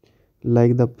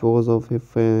 Like the pose of a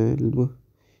film,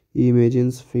 he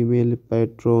imagines female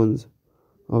patrons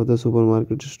of the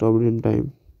supermarket stopped in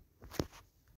time.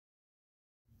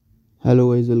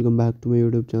 Hello guys, welcome back to my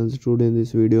YouTube channel. Today in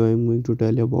this video I am going to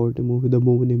tell you about a movie. The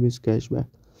movie name is Cashback.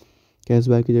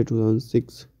 Cashback is a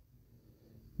 2006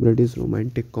 British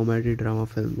romantic comedy drama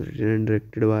film written and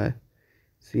directed by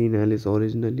Sean Ellis,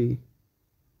 originally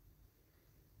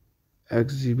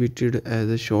exhibited as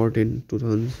a short in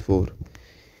 2004.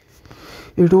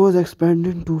 It was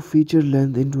expanded to feature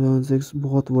length in 2006.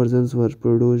 Both versions were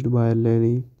produced by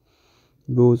Lenny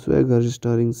Boswagger,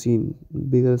 starring Sean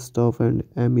Biggerstaff and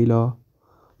Emilia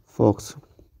Fox.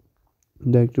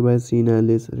 Directed by Sean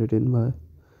Ellis, written by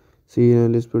Sean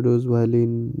Ellis, produced by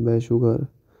Lynn Sugar.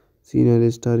 Sean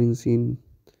Ellis, starring Sean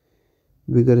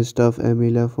Biggerstaff,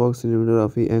 Emilia Fox,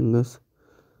 cinematography Angus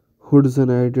Hudson,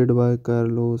 edited by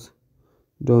Carlos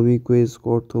Domingue,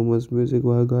 Scott Thomas, music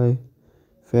by Guy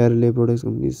Fairley, production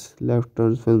companies Left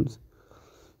Turns Films.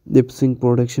 Lip Sync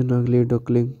Production, Ugly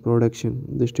Duckling Production,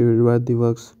 distributed by The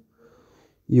Works.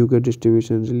 UK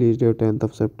distribution, release date 10th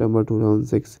of September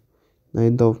 2006,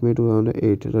 9th of May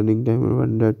 2008, running time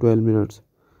 112 minutes.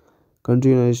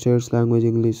 Country United States, language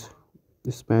English,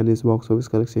 Spanish, box office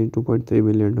collection $2.3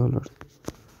 million.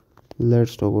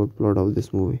 Let's talk about plot of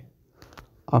this movie.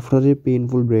 After a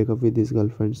painful breakup with his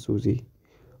girlfriend Susie,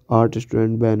 art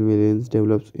student Ben Williams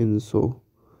develops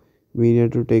insomnia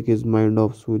to take his mind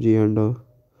off Susie and to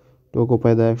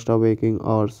occupy the extra waking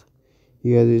hours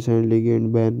he has recently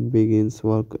gained. Ben begins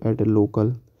work at a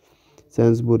local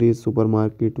Sainsbury's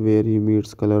supermarket where he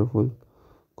meets colorful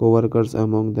co-workers.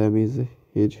 Among them is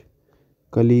his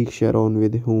colleague Sharon,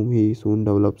 with whom he soon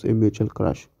develops a mutual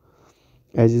crush.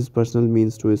 As his personal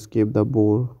means to escape the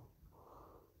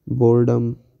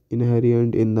boredom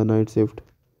inherent in the night shift,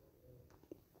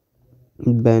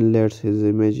 Ben lets his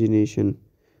imagination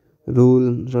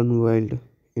run wild.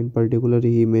 In particular,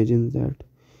 he imagines that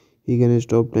he can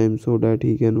stop time so that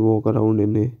he can walk around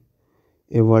in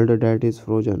a world that is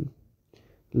frozen.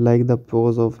 Like the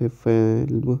pose of a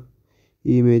film,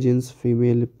 he imagines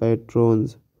female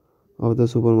patrons of the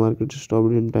supermarket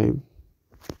stopped in time.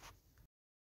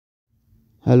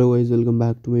 Hello guys, welcome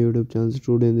back to my YouTube channel.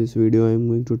 Today in this video I am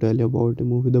going to tell you about a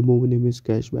movie. The movie name is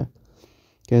Cashback.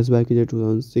 Cashback is a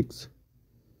 2006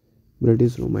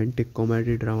 British romantic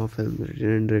comedy drama film written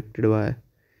and directed by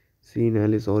Sean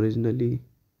Ellis, originally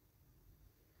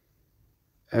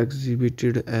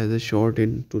exhibited as a short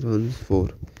in 2004.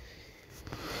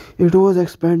 It was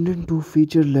expanded to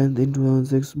feature length in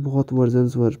 2006. Both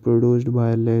versions were produced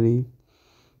by Lenny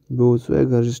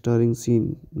Boswagger, starring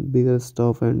Sean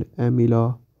Biggerstaff and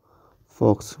Emilia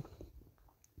Fox.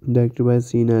 Directed by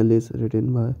Sean Ellis,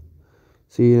 written by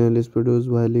Sean Ellis, produced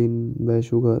by Lynn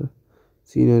Bashsugar.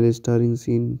 Sean Ellis, starring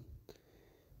Sean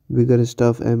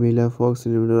Biggerstaff, Emilia Fox,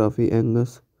 cinematography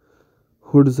Angus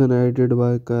Hudson, edited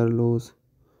by Carlos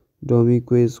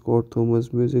Dominguez, Scott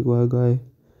Thomas, music by Guy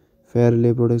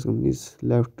Fairley, production companies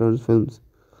Left Turn Films.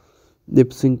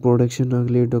 Lip Sync Production,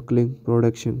 Ugly Duckling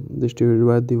Production, distributed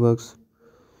by The Works.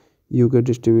 UK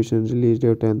distribution, release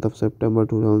date 10th of September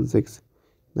 2006,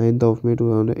 9th of May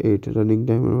 2008, running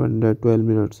time 112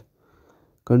 minutes.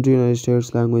 Country United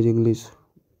States, language English,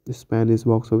 Spanish,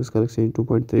 box office collection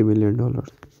 $2.3 million.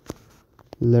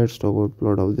 Let's talk about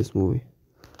plot of this movie.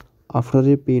 After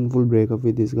a painful breakup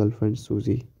with his girlfriend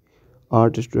Susie,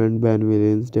 art student Ben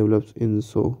Williams develops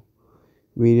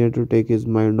insomnia to take his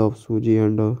mind off Susie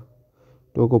and to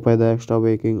occupy the extra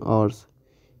waking hours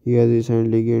he has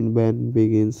recently gained. Ben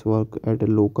begins work at a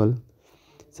local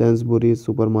Sainsbury's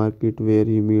supermarket where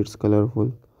he meets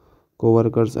colorful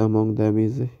co-workers. Among them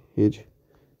is his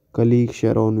colleague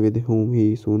Sharon, with whom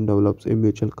he soon develops a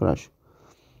mutual crush.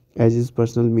 As his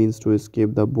personal means to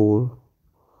escape the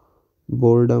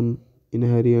boredom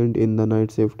inherent in the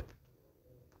night shift,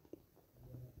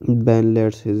 Ben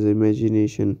lets his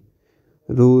imagination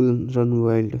run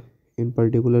wild. In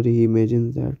particular, he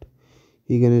imagines that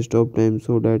he can stop time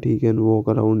so that he can walk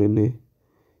around in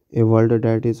a world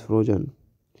that is frozen.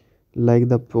 Like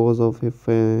the pose of a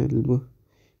film,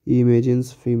 he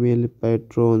imagines female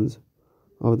patrons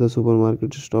of the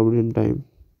supermarket stopped in time.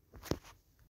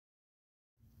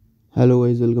 Hello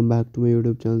guys, welcome back to my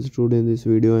YouTube channel. Today in this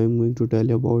video I am going to tell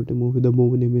you about a movie. The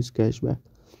movie name is Cashback.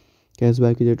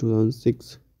 Cashback is a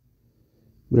 2006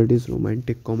 British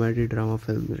romantic comedy drama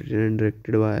film written and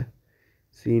directed by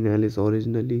Sean Ellis,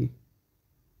 originally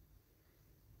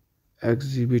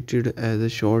exhibited as a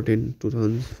short in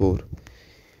 2004.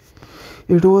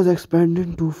 It was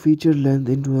expanded to feature length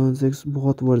in 2006.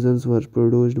 Both versions were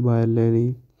produced by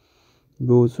Lenny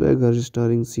Boswagger,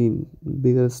 starring Sean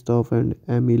Biggerstaff and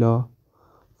Emilia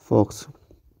Fox.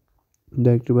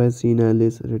 Directed by Sean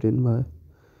Ellis, written by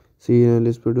Sean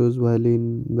Ellis, produced by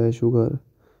Lynn Bashsugar.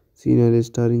 Sean Ellis,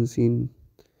 starring Sean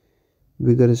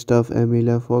Biggerstaff,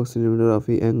 Emilia Fox,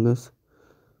 cinematography Angus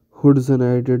Hudson,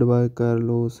 edited by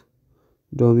Carlos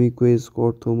Dominguez,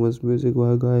 Scott Thomas, music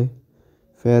by Guy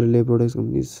Fairley, production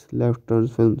companies Left Turn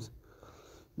Films.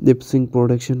 Lip Sync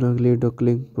Production, Ugly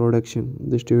Duckling Production,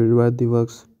 distributed by The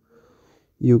Works.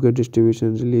 UK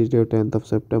distribution, release date 10th of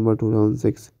September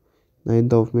 2006,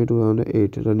 9th of May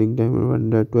 2008, running time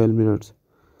 112 minutes.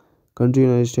 Country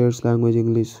United States, language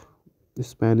English,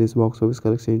 Spanish, box office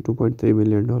collection $2.3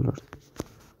 million.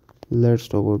 Let's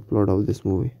talk about plot of this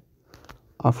movie.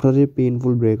 After a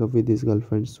painful breakup with his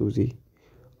girlfriend Susie,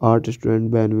 art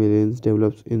student Ben Williams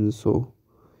develops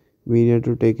insomnia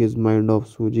to take his mind off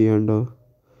Susie and to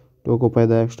occupy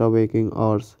the extra waking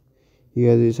hours he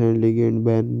has recently gained.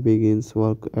 Ben begins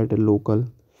work at a local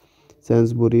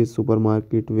Sainsbury's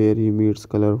supermarket where he meets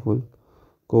colorful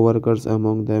co-workers.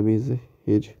 Among them is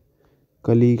his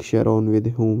colleague Sharon,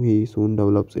 with whom he soon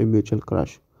develops a mutual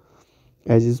crush.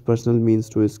 As his personal means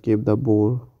to escape the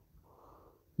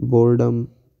boredom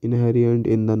inherent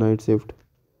in the night shift,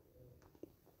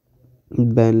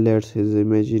 Ben lets his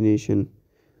imagination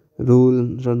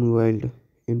run wild.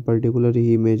 In particular,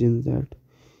 he imagines that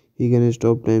he can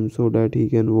stop time so that he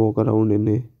can walk around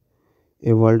in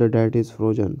a world that is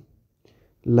frozen.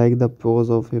 Like the pose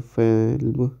of a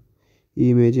film, he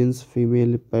imagines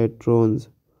female patrons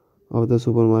of the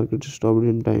supermarket stopped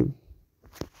in time.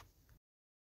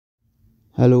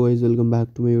 Hello guys, welcome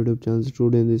back to my YouTube channel.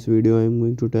 Today in this video I am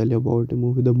going to tell you about a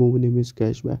movie. The movie name is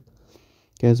Cashback.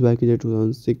 Cashback is a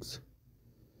 2006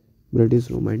 British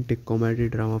romantic comedy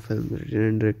drama film written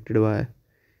and directed by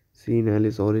Sean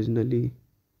Ellis, originally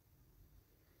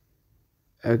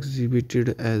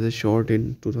exhibited as a short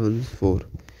in 2004.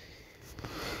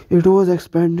 It was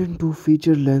expanded to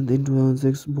feature length in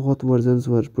 2006. Both versions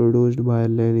were produced by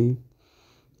Lenny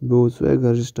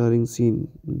Boswagger, starring Sean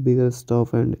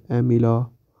Biggerstaff and Emilia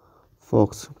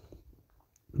Fox.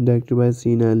 Directed by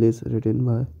Sean Ellis, written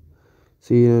by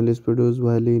Sean Ellis, produced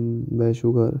by Lynn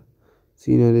Bashsugar.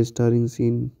 Sean Ellis, starring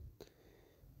Sean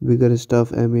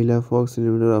Biggerstaff, Emilia Fox,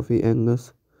 cinematography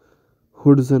Angus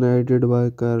Hudson, edited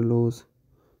by Carlos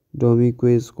Domi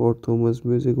Quay, Scott Thomas,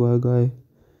 music by Guy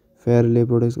Fairley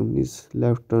Production Companies,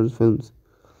 Left Turns Films,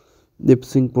 Lip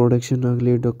Sync Production,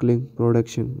 Ugly Duckling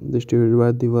Production, distributed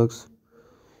by The Works,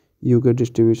 UK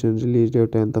distribution, release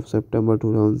date 10th of September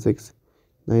 2006,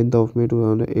 9th of May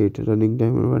 2008, running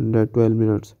time 112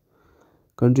 minutes.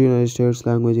 Country United States,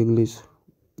 language English,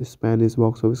 Spanish,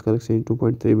 box office collection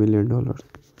 $2.3 million.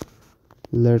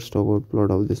 Let's talk about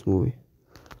plot of this movie.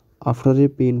 After a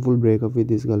painful breakup with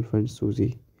his girlfriend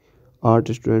Susie, art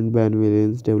student Ben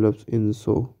Williams develops in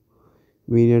so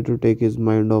mania to take his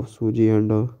mind off Susie and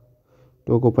to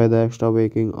occupy the extra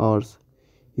waking hours.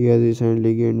 He has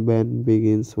recently gained Ben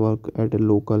begins work at a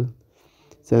local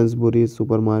Sainsbury's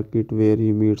supermarket where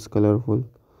he meets colorful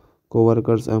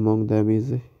co-workers. Among them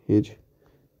is his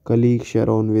colleague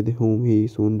Sharon, with whom he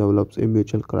soon develops a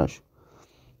mutual crush.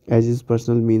 As his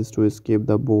personal means to escape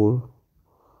the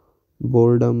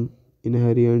boredom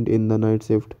inherent in the night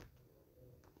shift,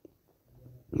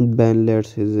 Ben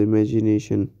lets his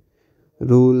imagination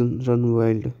run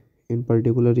wild. In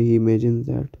particular, he imagines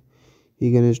that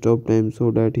he can stop time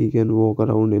so that he can walk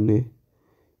around in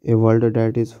a world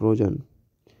that is frozen.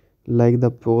 Like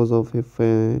the pose of a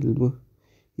film,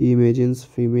 he imagines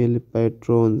female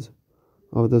patrons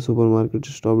of the supermarket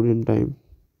stopped in time.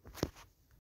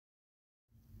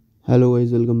 Hello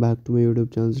guys, welcome back to my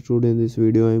YouTube channel. Today in this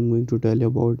video I am going to tell you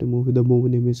about a movie. The movie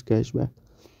name is Cashback.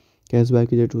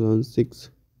 Cashback is a 2006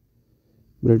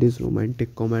 British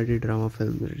romantic comedy drama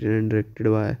film written and directed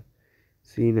by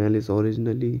Sean Ellis,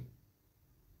 originally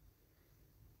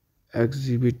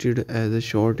exhibited as a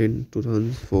short in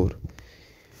 2004.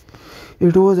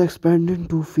 It was expanded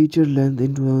to feature length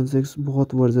in 2006.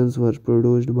 Both versions were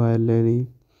produced by Lenny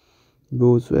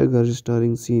Boswagger,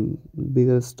 starring Sean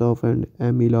Biggerstaff and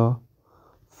Emilia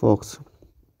Fox.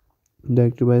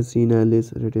 Directed by Sean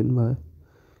Ellis, written by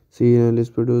Sean Ellis,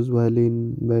 produced by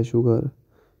Lynn Bashsugar.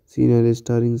 Sean Ellis,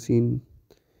 starring Sean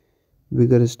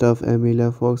Biggerstaff,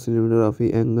 Emilia Fox,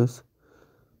 cinematography Angus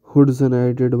Hudson,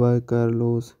 edited by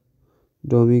Carlos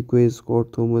Domingue,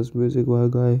 Scott Thomas, music by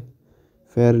Guy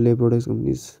Fairley Production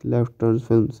Companies, Left Turns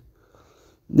Films,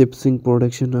 Lip Sync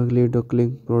Production, Ugly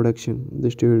Duckling Production,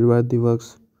 distributed by The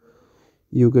Works,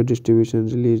 UK distribution,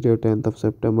 release date 10th of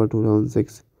September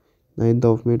 2006, 9th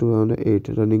of May 2008,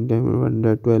 running time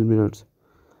 112 minutes.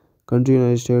 Country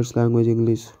United States, language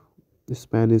English,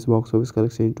 Spanish, box office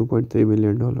collection $2.3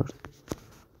 million.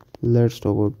 Let's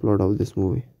talk about plot of this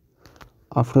movie.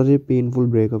 After a painful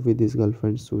breakup with his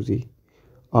girlfriend Susie,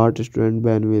 art student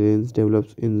Ben Williams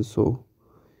develops in so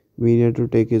mania to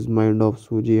take his mind off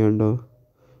Susie and to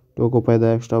occupy the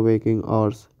extra waking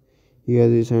hours. He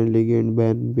has recently gained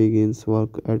Ben begins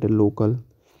work at a local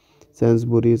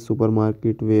Sainsbury's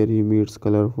supermarket where he meets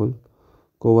colorful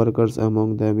co-workers.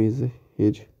 Among them is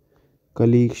his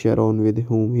colleague Sharon, with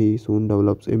whom he soon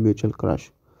develops a mutual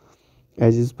crush.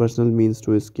 As his personal means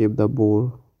to escape the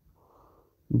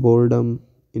boredom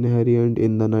inherent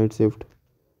in the night shift,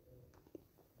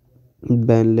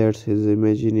 Ben lets his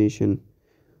imagination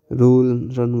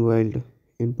run wild.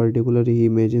 In particular, he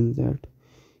imagines that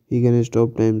he can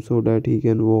stop time so that he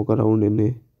can walk around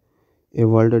in a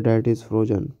world that is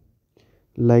frozen.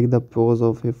 Like the pose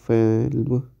of a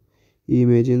film, he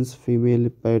imagines female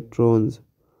patrons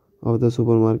of the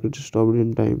supermarket stopped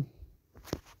in time.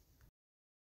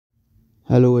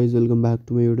 Hello guys, welcome back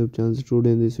to my YouTube channel.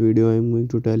 Today in this video I am going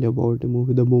to tell you about a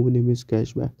movie. The movie name is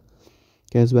Cashback.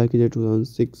 Cashback is a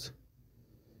 2006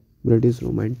 British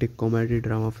romantic comedy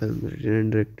drama film written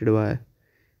and directed by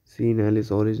Sean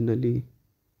Ellis, originally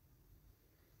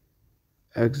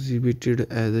exhibited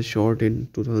as a short in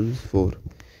 2004.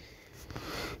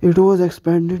 It was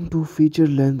expanded to feature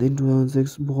length in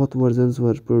 2006. Both versions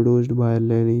were produced by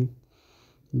Lenny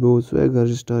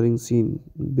Boswagger, starring Sean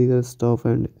Biggerstaff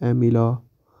and Emilia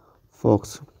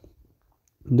Fox.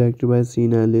 Directed by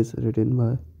Sean Ellis, written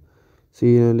by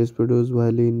Sean Ellis, produced by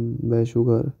Lynn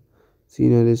Bashsugar.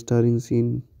 Sean Ellis, starring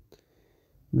Sean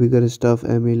Biggerstaff,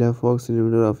 Emilia Fox,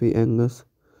 cinematography Angus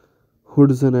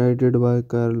Hudson, edited by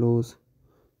Carlos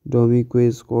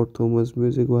Domingue, Scott Thomas,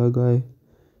 music by Guy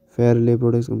Fairley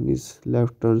Production Companies,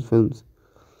 Left Turns Films,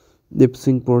 Lip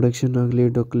Sync Production, Ugly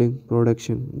Duckling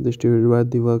Production, distributed by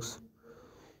The Works,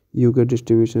 UK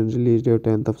distribution, release date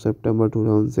 10th of September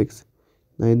 2006,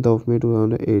 9th of May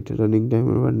 2008, running time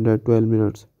 112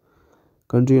 minutes.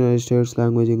 Country United States,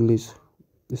 language English,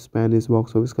 Spanish,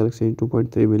 box office collection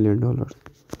 $2.3 million.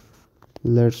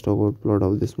 Let's talk about plot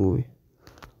of this movie.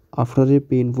 After a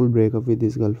painful breakup with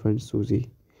his girlfriend Susie,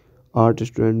 art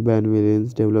student Ben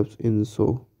Williams develops in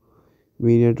so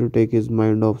mania to take his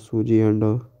mind off Susie and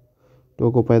to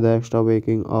occupy the extra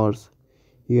waking hours.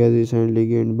 He has recently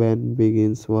gained Ben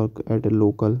begins work at a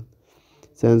local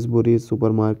Sainsbury's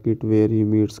supermarket where he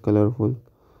meets colorful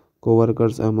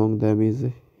co-workers. Among them is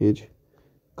his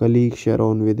colleague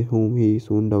Sharon, with whom he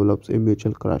soon develops a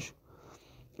mutual crush.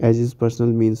 As his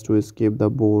personal means to escape the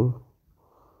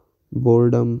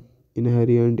boredom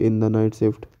inherent in the night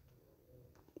shift,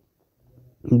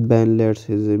 Ben lets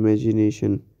his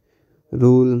imagination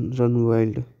run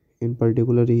wild. In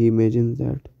particular, he imagines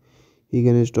that he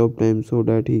can stop time so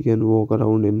that he can walk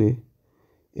around in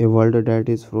a world that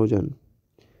is frozen.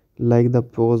 Like the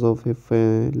pose of a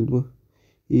film,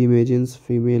 he imagines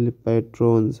female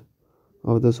patrons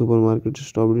of the supermarket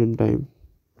stopped in time.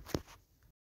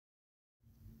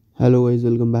 Hello guys,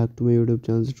 welcome back to my YouTube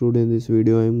channel. Today in this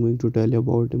video I am going to tell you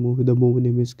about a movie. The movie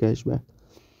name is Cashback.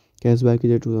 Cashback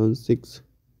is a 2006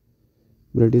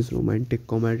 British romantic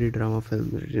comedy drama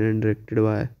film written and directed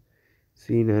by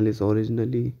Sean Ellis,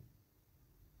 originally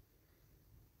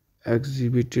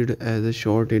exhibited as a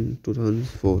short in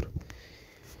 2004.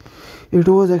 It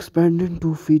was expanded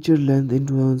to feature length in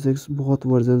 2006. Both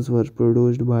versions were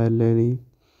produced by Lenny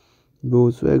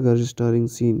Boswagger, starring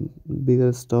Sean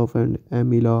Biggerstaff and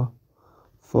Emilia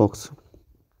Fox.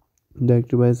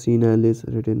 Directed by Sean Ellis,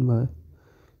 written by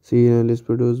Sean Ellis,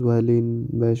 produced by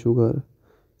Lynn Sugar.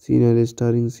 Sean Ellis,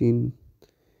 starring Sean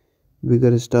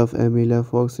Biggerstaff, Emilia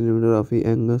Fox, cinematography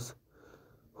Angus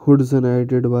Hudson,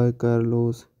 edited by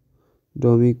Carlos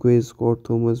Dominguez, Scott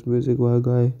Thomas, music by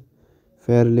Guy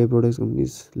Fairley, production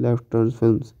companies Left Turn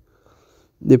Films,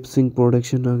 Lip Sync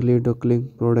Production, Ugly Duckling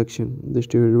Production,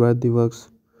 distributed by The Works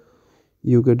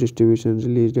UK distribution,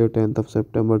 release date 10th of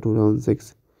September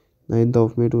 2006, 9th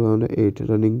of May 2008,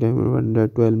 running time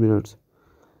 112 minutes.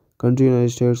 Country United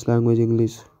States, language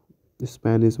English,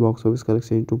 Spanish, box office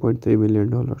collection $2.3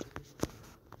 million.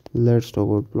 Let's talk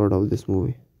about plot of this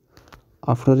movie.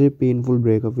 After a painful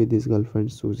breakup with his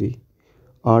girlfriend Susie,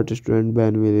 art student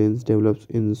Ben Williams develops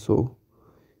in so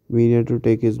mania to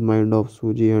take his mind off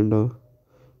Susie and to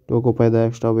occupy the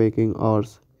extra waking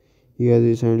hours. He has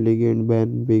recently gained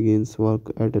Ben begins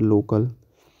work at a local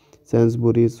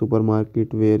Sainsbury's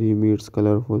supermarket where he meets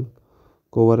colorful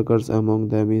co-workers. Among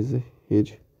them is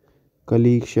his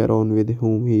colleague Sharon, with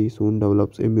whom he soon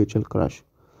develops a mutual crush.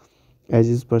 As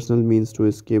his personal means to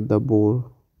escape the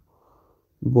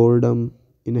boredom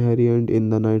inherent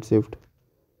in the night shift,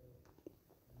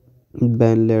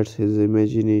 Ben lets his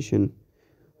imagination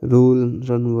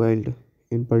run wild.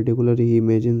 In particular, he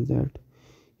imagines that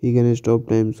he can stop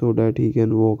time so that he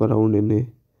can walk around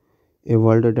in a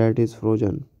world that is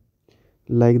frozen.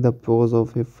 Like the pose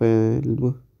of a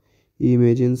film, he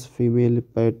imagines female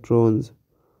patrons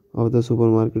of the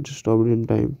supermarket stopped in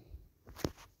time.